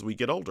those as we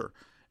get older.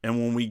 And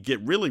when we get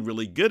really,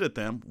 really good at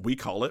them, we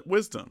call it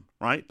wisdom,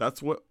 right?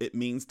 That's what it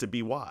means to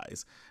be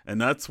wise.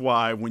 And that's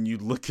why when you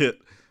look at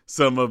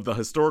some of the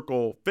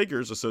historical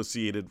figures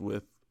associated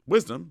with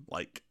wisdom,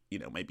 like,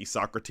 maybe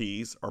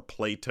Socrates or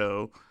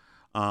Plato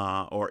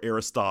or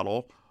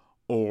Aristotle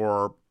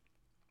or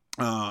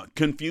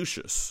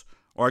Confucius,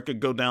 or I could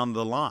go down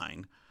the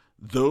line,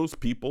 those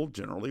people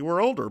generally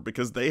were older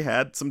because they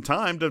had some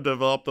time to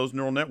develop those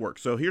neural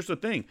networks. So here's the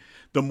thing.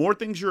 The more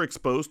things you're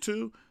exposed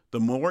to,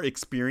 the more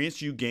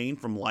experience you gain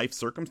from life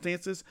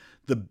circumstances,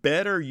 the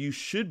better you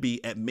should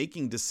be at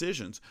making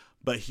decisions.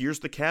 But here's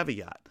the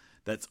caveat.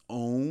 That's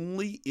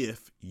only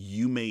if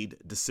you made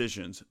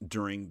decisions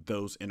during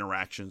those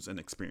interactions and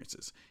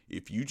experiences.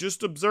 If you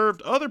just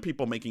observed other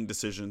people making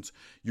decisions,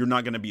 you're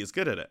not going to be as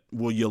good at it.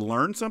 Will you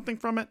learn something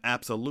from it?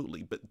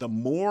 Absolutely. But the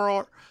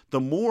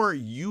more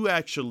you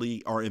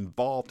actually are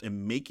involved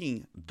in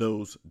making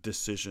those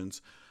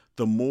decisions,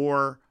 the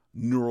more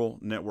neural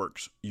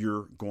networks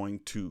you're going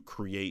to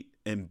create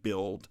and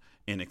build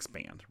and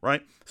expand,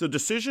 right? So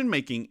decision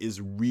making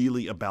is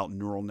really about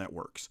neural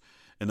networks.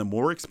 And the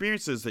more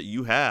experiences that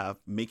you have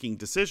making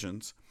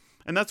decisions,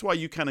 and that's why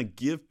you kind of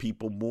give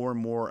people more and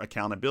more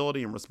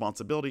accountability and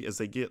responsibility as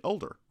they get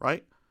older,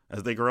 right?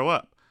 As they grow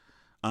up,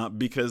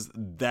 because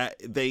that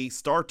they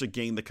start to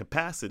gain the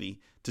capacity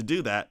to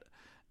do that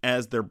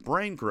as their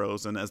brain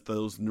grows and as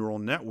those neural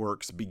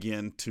networks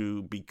begin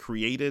to be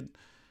created,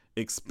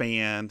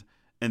 expand,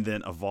 and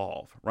then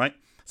evolve, right?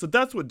 So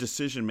that's what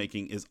decision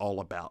making is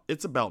all about.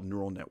 It's about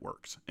neural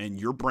networks, and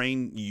your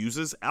brain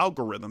uses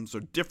algorithms,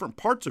 or different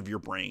parts of your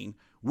brain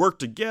work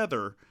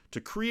together to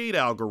create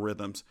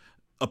algorithms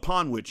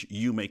upon which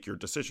you make your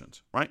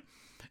decisions, right?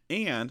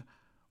 And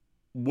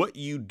what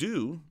you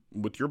do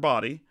with your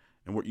body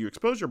and what you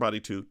expose your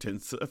body to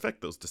tends to affect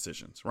those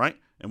decisions, right?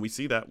 And we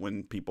see that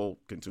when people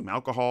consume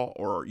alcohol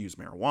or use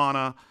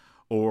marijuana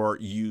or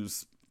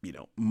use,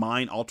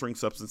 mind-altering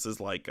substances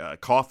like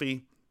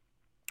coffee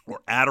or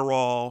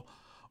Adderall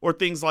or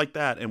things like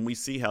that. And we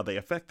see how they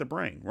affect the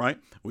brain, right?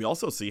 We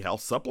also see how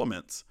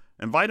supplements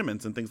and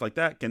vitamins and things like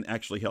that can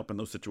actually help in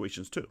those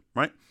situations too,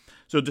 right?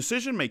 So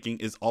decision making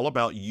is all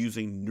about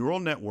using neural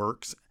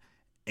networks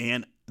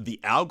and the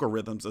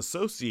algorithms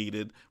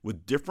associated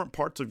with different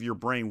parts of your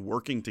brain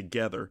working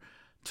together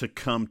to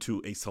come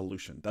to a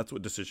solution. That's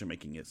what decision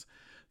making is.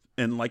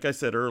 And like I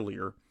said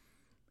earlier,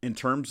 in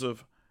terms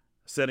of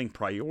setting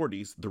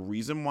priorities, the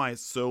reason why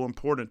it's so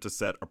important to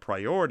set a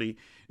priority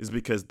is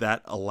because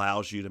that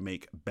allows you to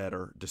make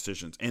better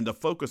decisions and to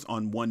focus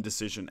on one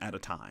decision at a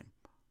time,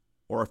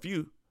 or a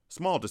few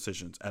small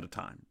decisions at a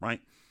time,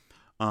 right?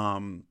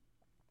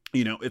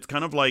 It's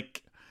kind of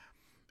like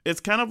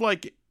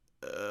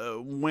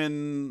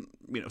when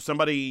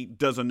somebody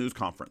does a news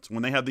conference,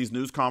 when they have these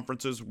news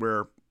conferences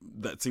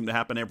that seem to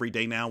happen every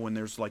day now when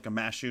there's like a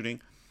mass shooting.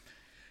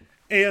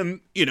 And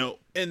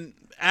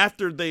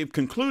after they've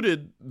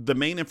concluded the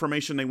main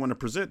information they want to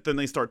present, then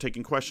they start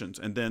taking questions.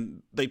 And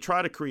then they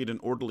try to create an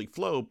orderly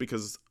flow,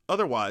 because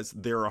otherwise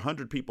there are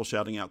 100 people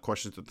shouting out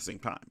questions at the same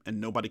time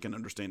and nobody can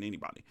understand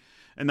anybody.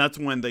 And that's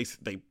when they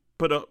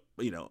put up,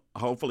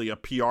 hopefully a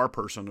PR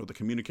person or the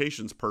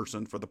communications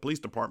person for the police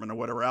department or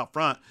whatever out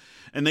front.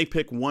 And they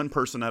pick one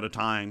person at a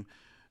time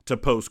to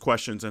pose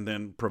questions and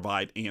then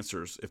provide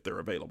answers if they're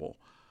available.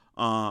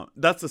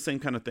 That's the same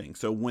kind of thing.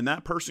 So when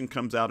that person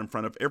comes out in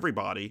front of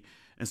everybody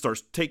and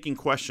starts taking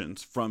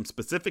questions from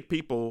specific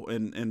people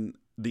in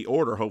the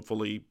order,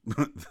 hopefully,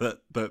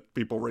 that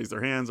people raise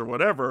their hands or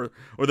whatever,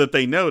 or that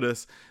they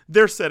notice,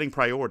 they're setting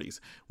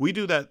priorities. We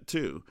do that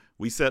too.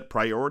 We set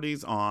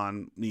priorities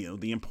on,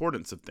 the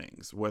importance of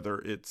things, whether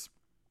it's,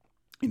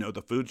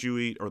 the foods you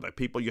eat or the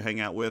people you hang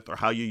out with or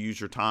how you use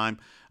your time.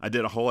 I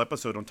did a whole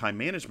episode on time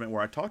management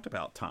where I talked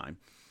about time.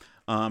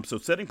 So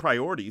setting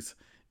priorities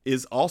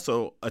is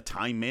also a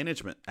time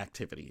management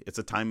activity. It's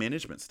a time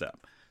management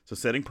step. So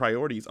setting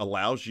priorities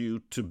allows you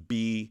to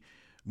be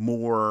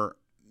more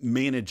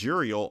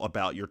managerial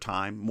about your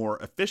time, more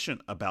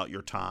efficient about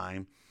your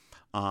time,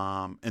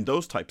 and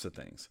those types of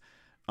things.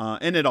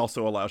 And it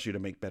also allows you to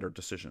make better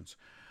decisions.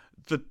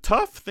 The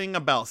tough thing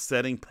about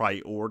setting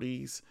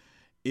priorities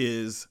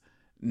is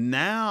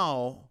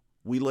now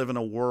we live in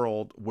a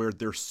world where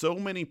there's so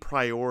many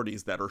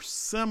priorities that are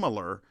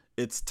similar,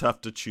 it's tough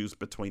to choose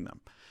between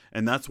them.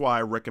 And that's why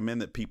I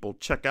recommend that people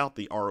check out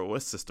the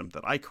ROS system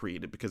that I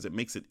created, because it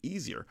makes it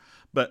easier.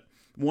 But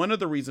one of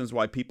the reasons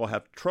why people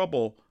have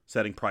trouble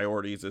setting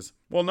priorities is,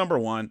 well, number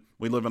one,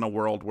 we live in a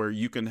world where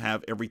you can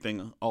have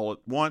everything all at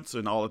once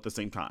and all at the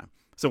same time.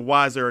 So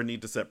why is there a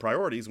need to set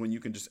priorities when you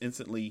can just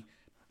instantly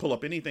pull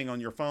up anything on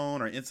your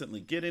phone or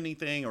instantly get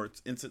anything, or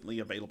it's instantly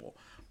available?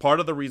 Part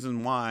of the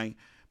reason why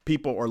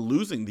people are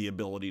losing the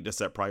ability to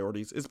set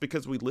priorities is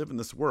because we live in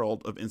this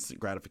world of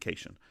instant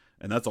gratification.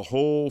 And that's a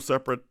whole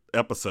separate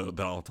episode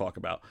that I'll talk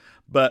about.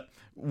 But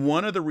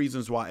one of the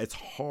reasons why it's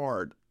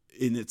hard,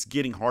 and it's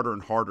getting harder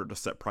and harder to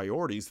set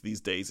priorities these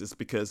days, is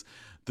because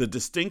the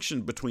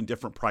distinction between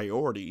different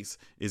priorities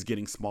is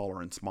getting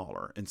smaller and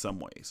smaller in some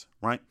ways,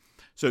 right?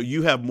 So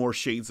you have more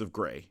shades of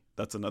gray.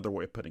 That's another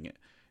way of putting it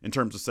in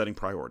terms of setting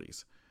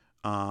priorities.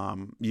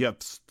 You have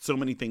so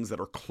many things that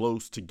are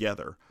close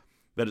together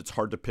that it's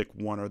hard to pick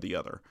one or the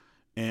other.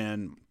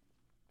 And,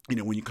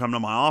 when you come to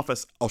my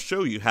office, I'll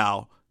show you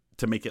how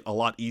to make it a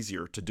lot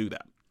easier to do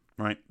that,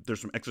 right? There's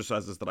some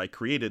exercises that I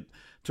created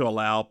to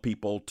allow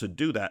people to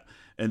do that.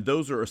 And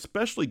those are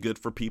especially good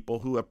for people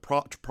who have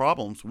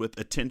problems with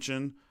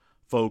attention,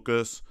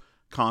 focus,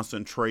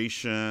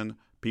 concentration,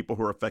 people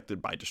who are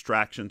affected by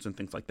distractions and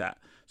things like that.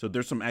 So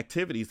there's some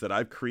activities that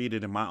I've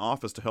created in my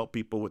office to help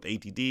people with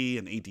ADD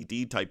and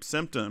ADD type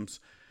symptoms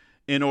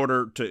in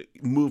order to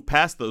move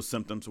past those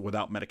symptoms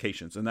without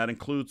medications. And that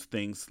includes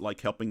things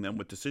like helping them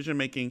with decision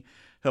making,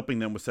 helping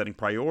them with setting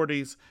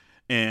priorities,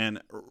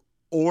 and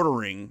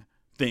ordering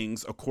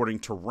things according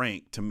to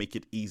rank to make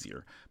it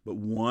easier. But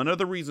one of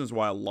the reasons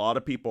why a lot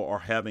of people are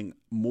having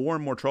more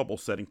and more trouble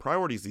setting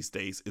priorities these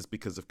days is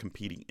because of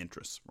competing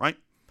interests, right?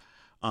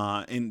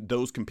 And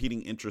those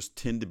competing interests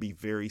tend to be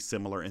very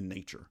similar in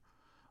nature.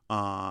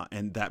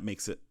 And that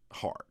makes it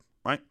hard,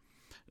 right?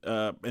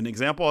 An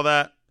example of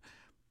that,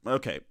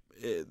 okay,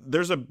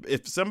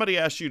 if somebody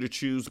asks you to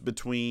choose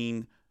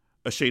between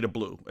a shade of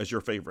blue as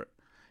your favorite,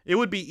 it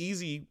would be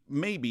easy,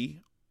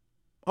 maybe,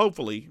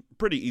 hopefully,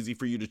 pretty easy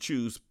for you to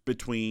choose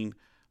between,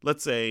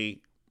 let's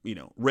say,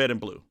 red and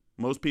blue.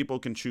 Most people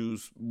can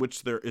choose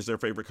which is their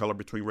favorite color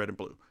between red and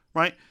blue,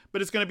 right?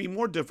 But it's going to be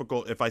more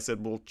difficult if I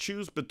said, well,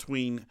 choose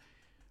between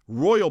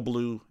royal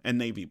blue and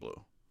navy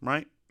blue,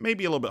 right?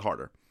 Maybe a little bit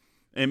harder.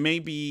 It may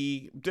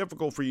be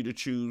difficult for you to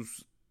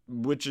choose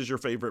which is your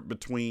favorite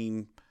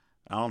between,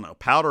 I don't know,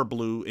 powder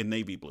blue and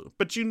navy blue.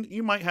 But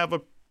you might have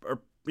a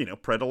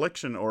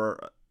predilection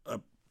or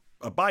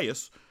a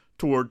bias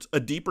towards a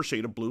deeper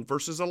shade of blue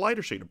versus a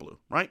lighter shade of blue,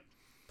 right?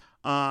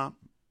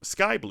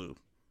 Sky blue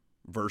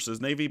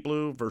versus navy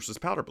blue versus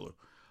powder blue.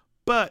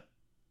 But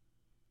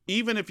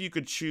even if you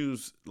could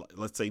choose,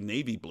 let's say,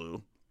 navy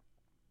blue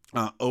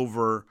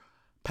over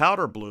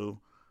powder blue,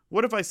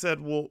 what if I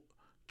said, well,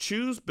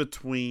 choose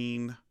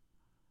between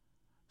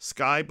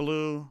sky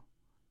blue,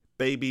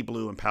 baby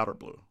blue, and powder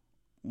blue?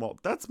 Well,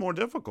 that's more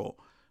difficult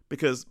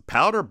because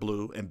powder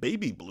blue and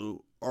baby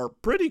blue are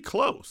pretty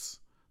close.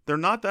 They're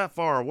not that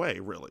far away,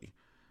 really.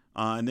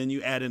 And then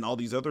you add in all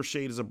these other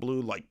shades of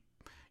blue, like,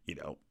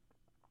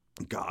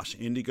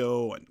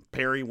 indigo and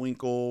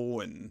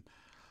periwinkle. And,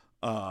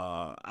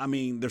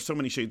 there's so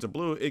many shades of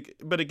blue,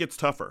 but it gets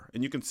tougher.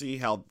 And you can see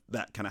how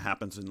that kind of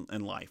happens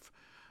in life.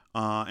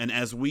 And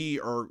as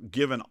we are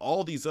given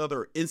all these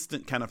other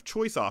instant kind of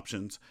choice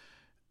options,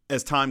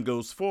 as time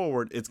goes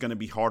forward, it's going to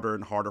be harder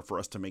and harder for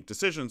us to make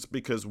decisions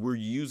because we're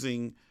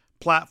using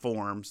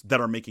platforms that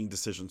are making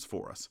decisions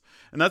for us.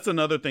 And that's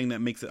another thing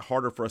that makes it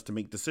harder for us to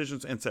make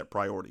decisions and set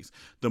priorities.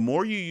 The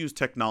more you use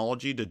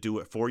technology to do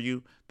it for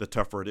you, the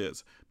tougher it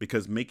is,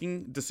 because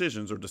making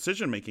decisions or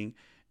decision making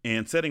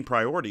and setting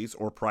priorities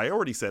or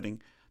priority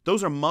setting,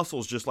 those are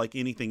muscles just like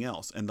anything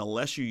else. And the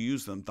less you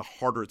use them, the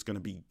harder it's going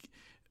to be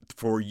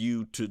for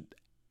you to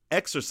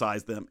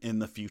exercise them in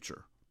the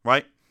future,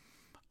 right?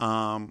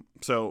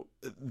 So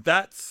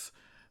that's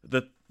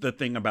the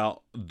thing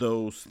about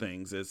those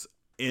things is,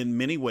 in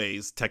many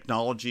ways,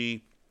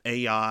 technology,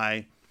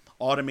 AI,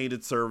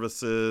 automated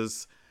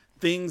services,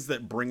 things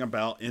that bring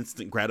about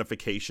instant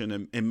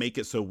gratification and make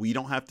it so we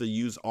don't have to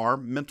use our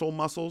mental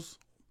muscles,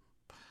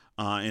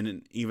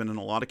 and even in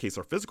a lot of cases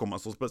our physical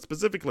muscles, but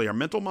specifically our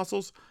mental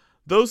muscles,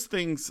 those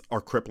things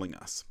are crippling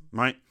us,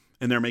 right?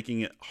 And they're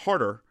making it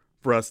harder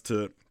for us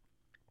to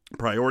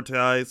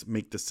prioritize,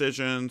 make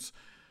decisions,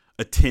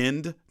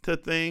 attend to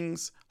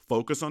things,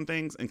 focus on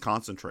things, and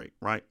concentrate,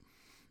 right?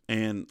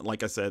 And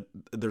like I said,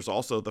 there's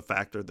also the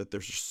factor that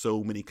there's just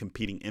so many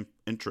competing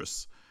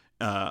interests,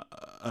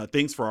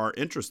 things for our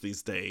interest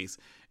these days.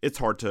 It's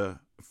hard to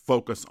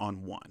focus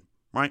on one,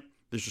 right?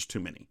 There's just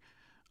too many.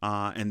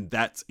 And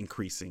that's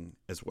increasing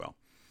as well.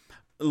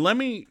 Let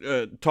me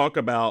talk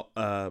about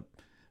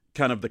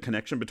kind of the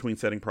connection between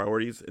setting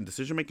priorities and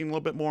decision-making a little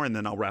bit more, and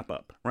then I'll wrap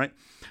up, right?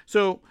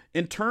 So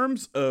in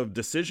terms of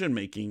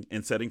decision-making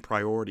and setting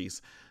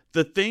priorities,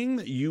 the thing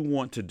that you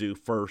want to do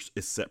first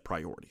is set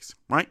priorities,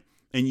 right?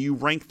 And you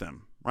rank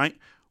them, right?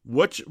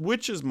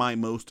 Which is my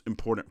most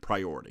important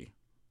priority,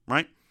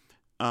 right?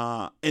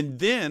 And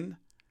then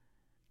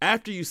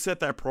after you set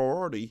that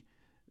priority,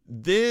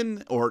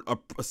 then, or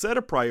a set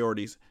of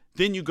priorities,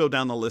 then you go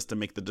down the list and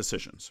make the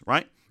decisions,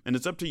 right? And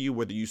it's up to you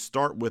whether you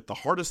start with the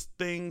hardest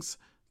things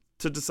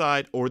to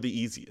decide or the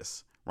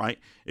easiest, right?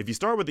 If you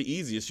start with the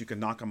easiest, you can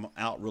knock them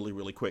out really,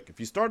 really quick. If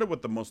you started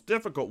with the most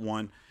difficult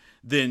one,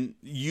 then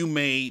you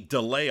may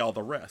delay all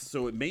the rest.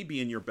 So it may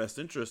be in your best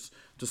interest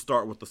to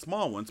start with the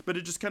small ones, but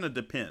it just kind of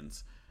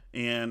depends.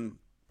 And,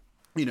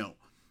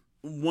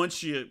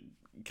 once you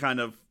kind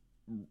of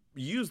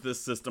use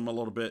this system a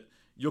little bit,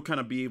 you'll kind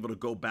of be able to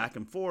go back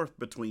and forth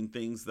between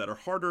things that are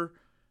harder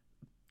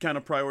kind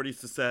of priorities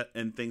to set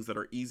and things that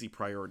are easy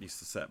priorities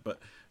to set. But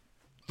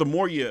the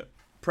more you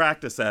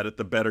practice at it,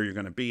 the better you're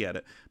going to be at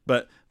it.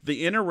 But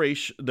the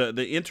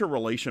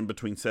interrelation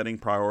between setting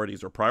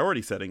priorities or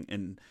priority setting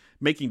and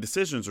making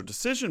decisions or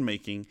decision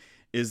making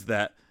is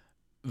that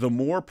the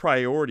more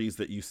priorities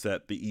that you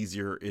set, the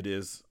easier it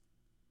is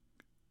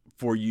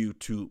for you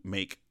to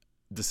make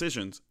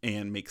decisions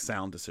and make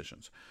sound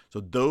decisions. So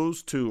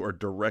those two are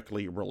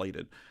directly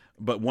related.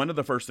 But one of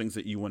the first things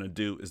that you want to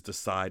do is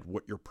decide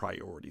what your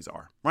priorities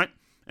are, right?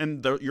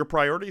 And your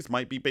priorities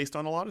might be based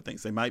on a lot of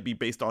things. They might be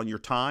based on your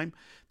time.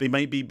 They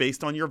might be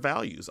based on your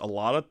values. A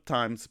lot of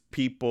times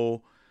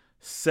people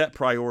set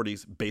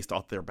priorities based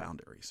off their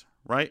boundaries,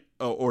 right?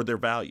 Or their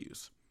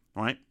values,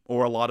 right?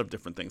 Or a lot of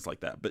different things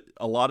like that. But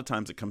a lot of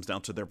times it comes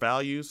down to their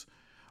values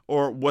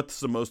or what's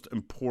the most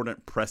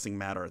important pressing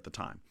matter at the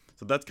time.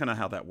 So that's kind of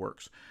how that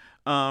works.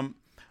 I'm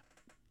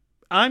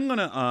going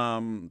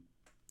to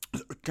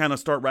kind of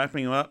start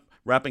wrapping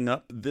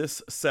up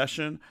this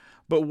session.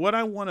 But what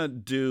I want to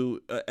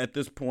do at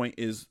this point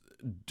is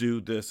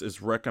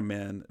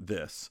recommend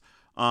this.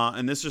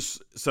 And this is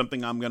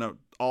something I'm going to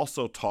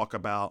also talk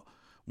about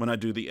when I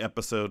do the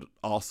episode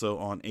also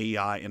on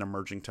AI and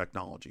emerging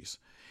technologies.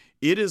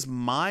 It is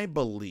my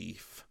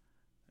belief,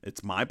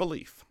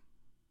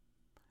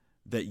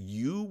 that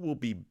you will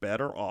be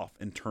better off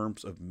in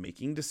terms of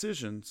making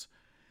decisions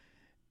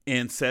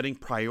and setting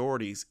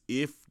priorities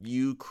if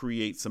you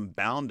create some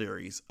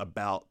boundaries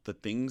about the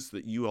things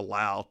that you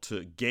allow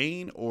to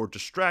gain or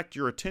distract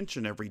your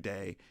attention every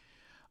day,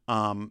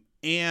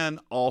 and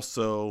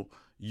also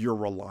your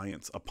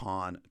reliance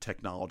upon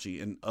technology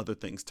and other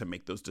things to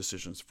make those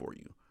decisions for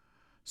you.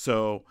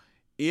 So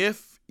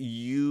if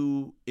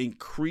you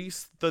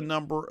increase the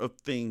number of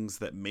things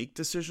that make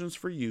decisions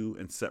for you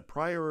and set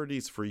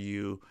priorities for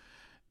you,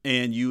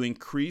 and you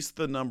increase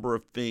the number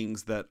of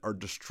things that are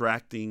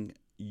distracting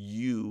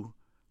you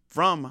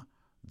from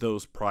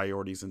those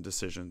priorities and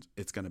decisions,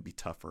 it's going to be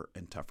tougher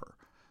and tougher.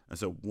 And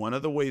so one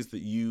of the ways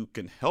that you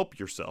can help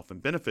yourself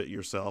and benefit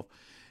yourself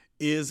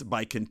is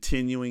by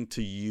continuing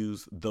to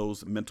use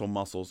those mental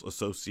muscles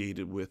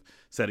associated with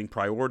setting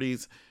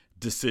priorities,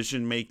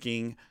 decision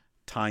making,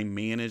 time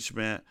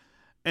management,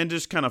 and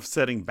just kind of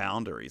setting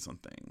boundaries on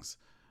things.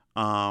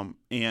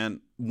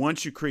 And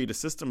once you create a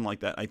system like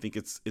that, I think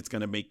it's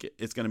going to make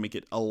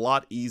it a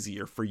lot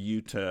easier for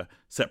you to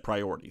set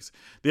priorities.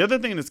 The other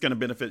thing that's going to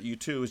benefit you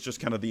too is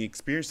just kind of the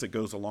experience that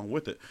goes along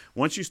with it.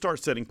 Once you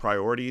start setting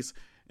priorities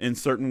in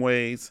certain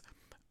ways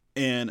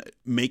and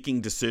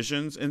making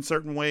decisions in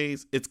certain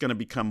ways, it's going to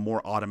become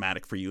more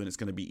automatic for you, and it's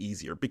going to be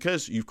easier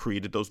because you've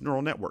created those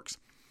neural networks.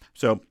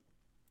 So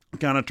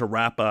kind of to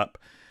wrap up,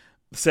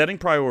 setting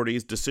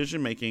priorities,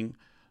 decision making,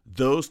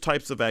 those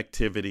types of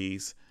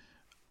activities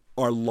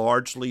are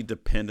largely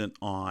dependent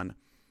on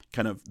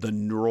kind of the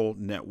neural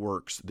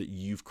networks that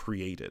you've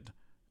created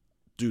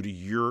due to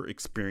your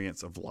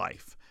experience of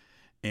life.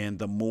 And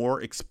the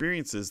more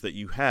experiences that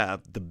you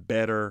have, the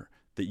better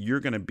that you're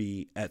going to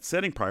be at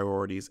setting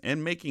priorities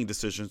and making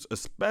decisions,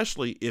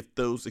 especially if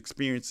those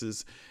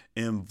experiences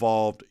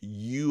involved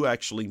you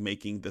actually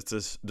making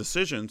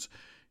decisions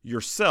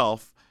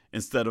yourself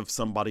instead of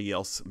somebody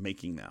else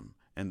making them.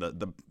 And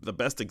the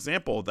best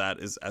example of that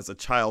is as a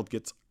child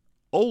gets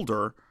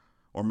older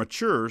or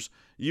matures,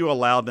 you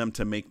allow them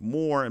to make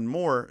more and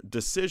more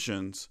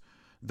decisions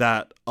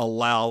that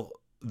allow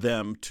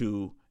them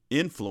to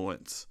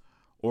influence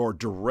or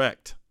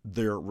direct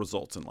their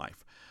results in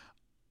life.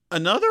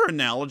 Another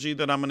analogy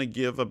that I'm going to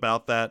give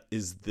about that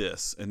is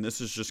this, and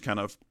this is just kind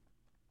of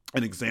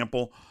an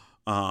example.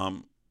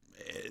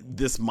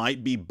 This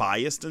might be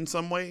biased in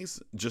some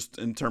ways, just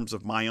in terms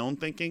of my own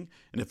thinking.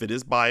 And if it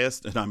is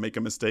biased and I make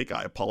a mistake,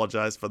 I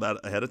apologize for that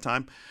ahead of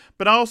time.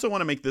 But I also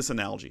want to make this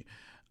analogy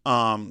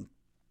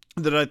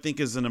that I think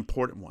is an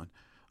important one.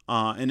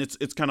 And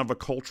it's kind of a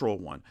cultural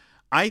one.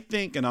 I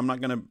think, and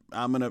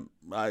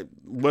I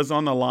was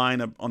on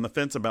the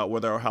fence about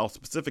whether or how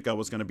specific I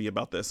was going to be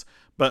about this,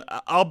 but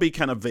I'll be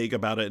kind of vague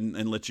about it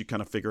and let you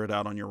kind of figure it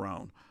out on your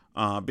own.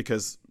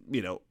 Because,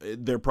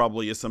 there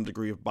probably is some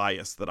degree of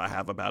bias that I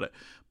have about it.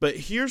 But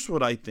here's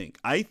what I think.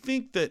 I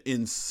think that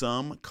in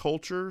some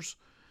cultures,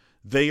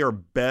 they are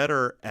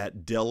better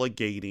at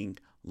delegating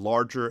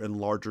larger and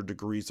larger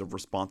degrees of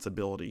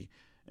responsibility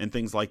and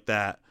things like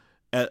that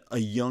at a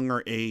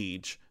younger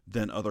age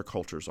than other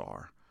cultures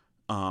are.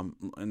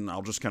 And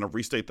I'll just kind of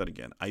restate that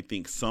again. I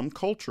think some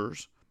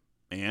cultures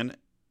and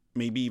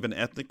maybe even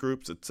ethnic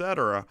groups,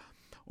 etc.,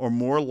 are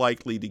more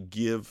likely to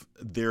give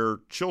their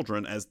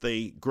children, as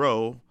they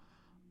grow,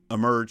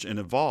 emerge, and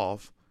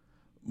evolve,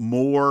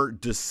 more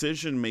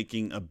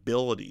decision-making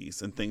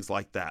abilities and things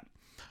like that.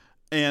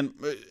 And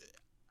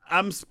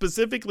I'm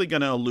specifically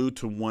going to allude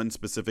to one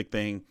specific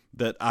thing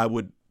that I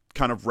would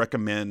kind of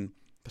recommend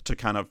to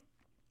kind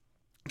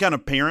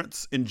of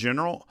parents in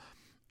general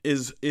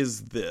is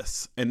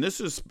this. And this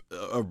is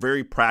a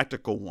very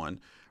practical one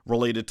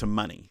related to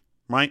money,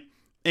 right?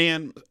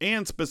 And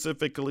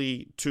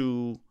specifically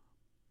to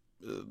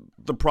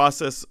the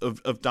process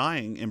of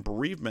dying and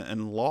bereavement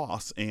and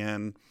loss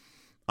and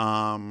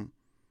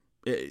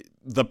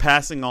the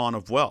passing on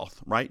of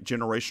wealth, right?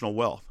 Generational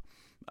wealth.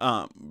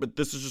 But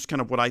this is just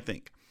kind of what I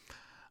think.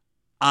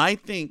 I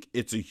think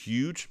it's a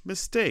huge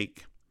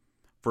mistake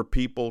for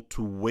people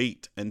to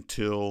wait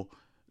until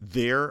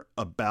they're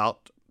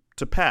about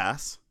to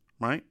pass,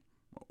 right?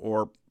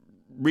 Or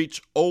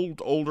reach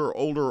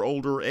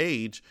older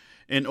age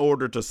in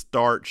order to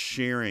start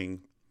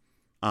sharing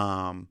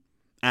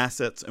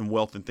assets and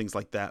wealth and things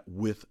like that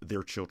with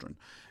their children.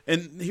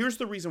 And here's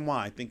the reason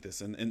why I think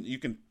this, and you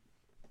can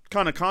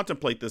kind of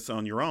contemplate this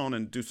on your own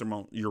and do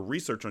your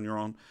research on your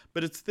own,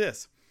 but it's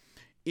this.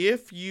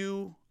 If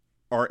you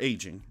are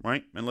aging,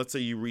 right? And let's say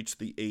you reach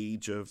the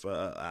age of,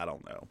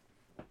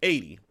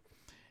 80,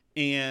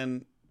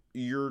 and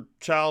your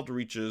child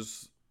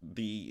reaches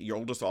your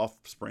oldest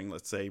offspring,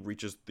 let's say,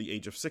 reaches the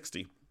age of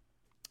 60.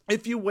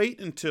 If you wait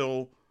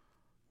until,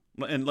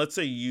 and let's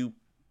say you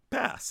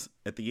pass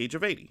at the age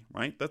of 80,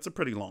 right? That's a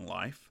pretty long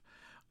life.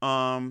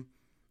 And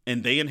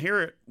they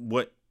inherit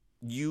what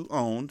you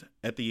owned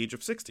at the age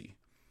of 60.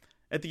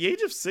 At the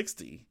age of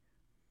 60,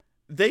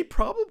 they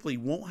probably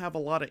won't have a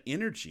lot of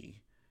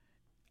energy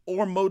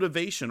or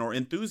motivation or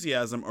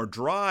enthusiasm or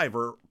drive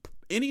or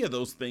any of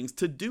those things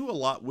to do a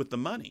lot with the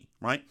money,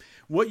 right?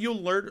 What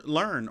you'll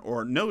learn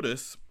or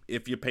notice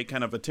if you pay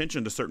kind of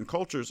attention to certain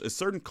cultures is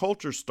certain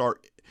cultures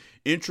start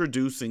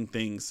introducing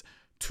things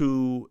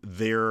to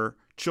their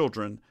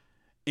children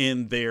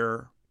in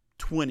their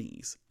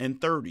 20s and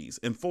 30s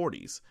and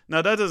 40s.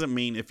 Now, that doesn't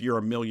mean if you're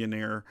a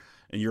millionaire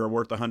and you're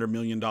worth $100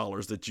 million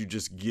that you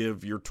just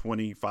give your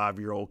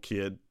 25-year-old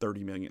kid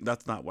 $30 million.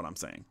 That's not what I'm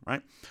saying,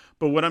 right?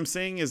 But what I'm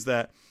saying is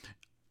that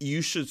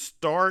you should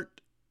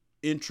start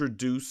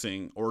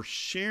introducing or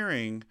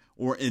sharing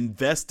or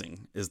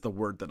investing is the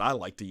word that I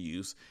like to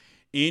use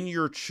in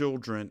your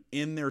children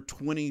in their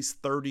 20s,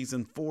 30s,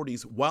 and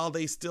 40s while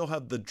they still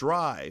have the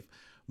drive,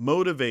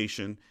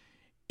 motivation,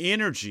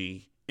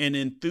 energy, and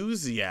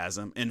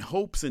enthusiasm and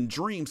hopes and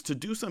dreams to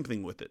do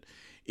something with it.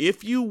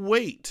 If you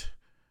wait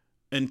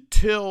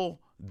until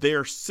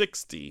they're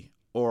 60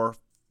 or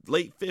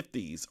late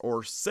 50s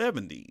or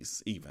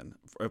 70s even,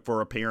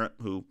 for a parent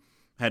who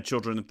had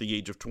children at the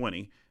age of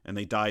 20 and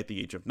they die at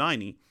the age of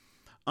 90,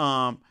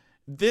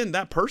 then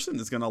that person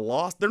is going to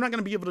lose. They're not going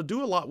to be able to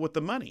do a lot with the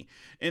money.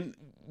 And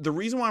the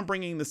reason why I'm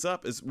bringing this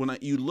up is when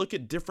you look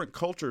at different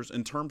cultures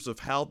in terms of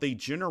how they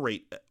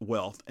generate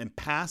wealth and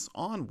pass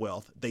on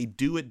wealth, they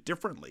do it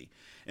differently.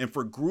 And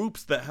for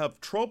groups that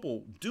have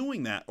trouble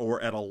doing that or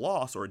at a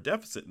loss or a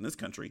deficit in this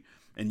country,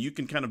 and you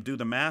can kind of do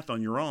the math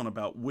on your own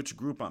about which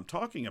group I'm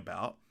talking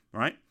about,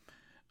 right?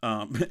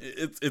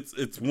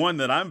 It's one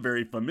that I'm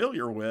very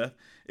familiar with.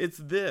 It's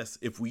this: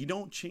 if we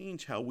don't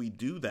change how we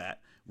do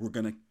that, we're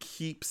going to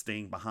keep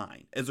staying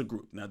behind as a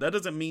group. Now, that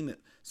doesn't mean that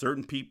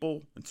certain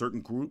people and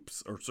certain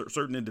groups or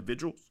certain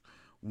individuals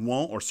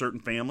won't, or certain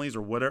families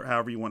or whatever,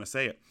 however you want to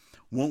say it,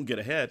 won't get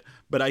ahead.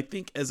 But I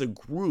think as a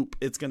group,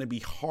 it's going to be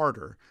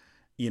harder,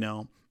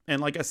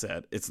 And like I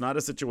said, it's not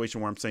a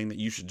situation where I'm saying that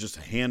you should just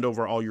hand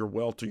over all your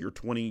wealth to your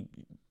 20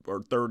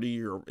 or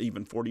 30 or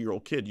even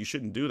 40-year-old kid. You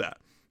shouldn't do that.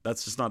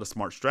 That's just not a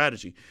smart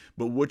strategy.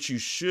 But what you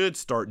should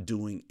start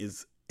doing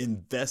is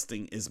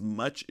investing as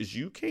much as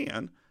you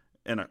can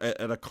and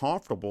at a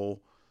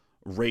comfortable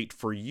rate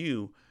for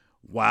you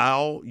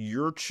while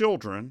your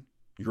children,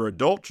 your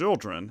adult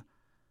children,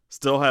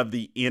 still have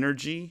the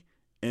energy,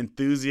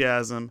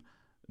 enthusiasm,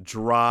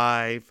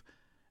 drive,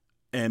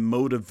 and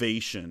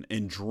motivation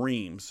and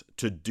dreams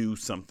to do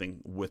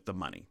something with the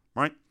money,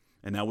 right?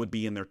 And that would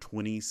be in their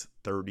 20s,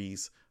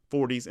 30s,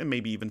 40s, and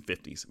maybe even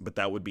 50s, but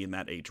that would be in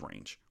that age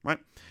range, right?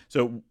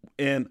 So,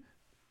 and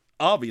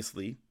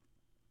obviously,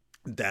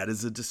 that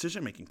is a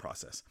decision-making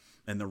process.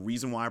 And the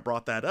reason why I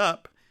brought that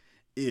up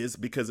is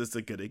because it's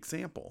a good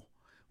example.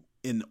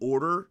 In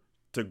order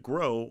to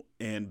grow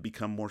and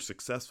become more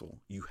successful,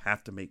 you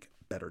have to make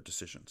better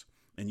decisions.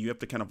 And you have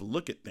to kind of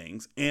look at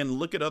things and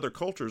look at other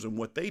cultures and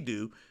what they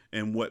do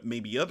and what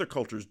maybe other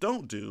cultures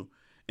don't do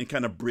and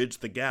kind of bridge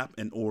the gap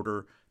in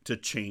order to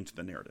change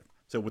the narrative.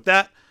 So with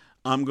that,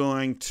 I'm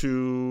going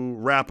to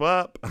wrap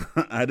up.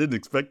 I didn't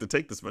expect to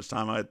take this much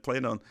time. I had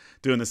planned on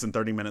doing this in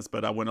 30 minutes,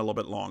 but I went a little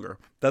bit longer.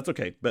 That's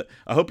okay. But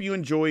I hope you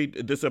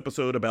enjoyed this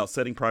episode about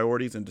setting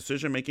priorities and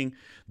decision making.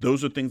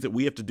 Those are things that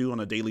we have to do on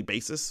a daily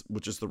basis,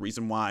 which is the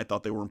reason why I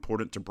thought they were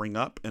important to bring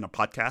up in a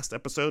podcast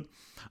episode.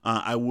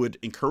 I would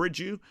encourage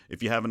you,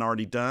 if you haven't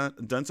already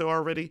done so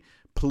already,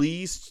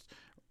 please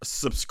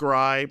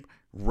subscribe,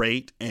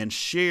 rate, and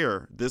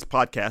share this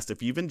podcast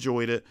if you've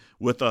enjoyed it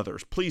with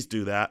others. Please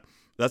do that.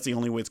 That's the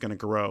only way it's going to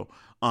grow.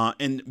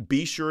 And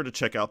be sure to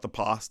check out the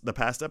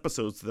past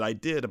episodes that I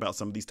did about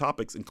some of these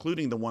topics,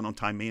 including the one on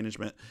time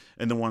management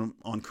and the one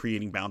on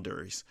creating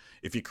boundaries.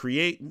 If you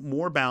create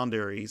more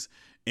boundaries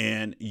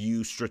and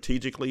you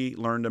strategically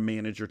learn to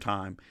manage your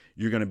time,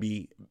 you're going to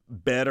be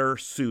better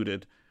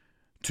suited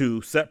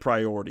to set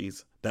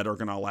priorities that are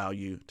going to allow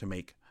you to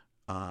make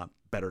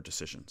better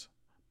decisions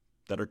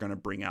that are going to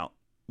bring out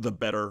the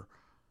better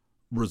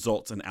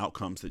results and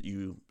outcomes that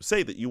you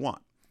say that you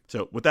want.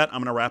 So with that,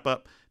 I'm going to wrap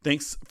up.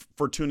 Thanks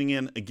for tuning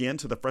in again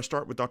to the Fresh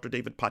Start with Dr.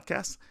 David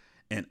podcast,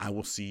 and I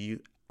will see you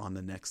on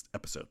the next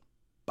episode.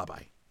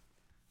 Bye-bye.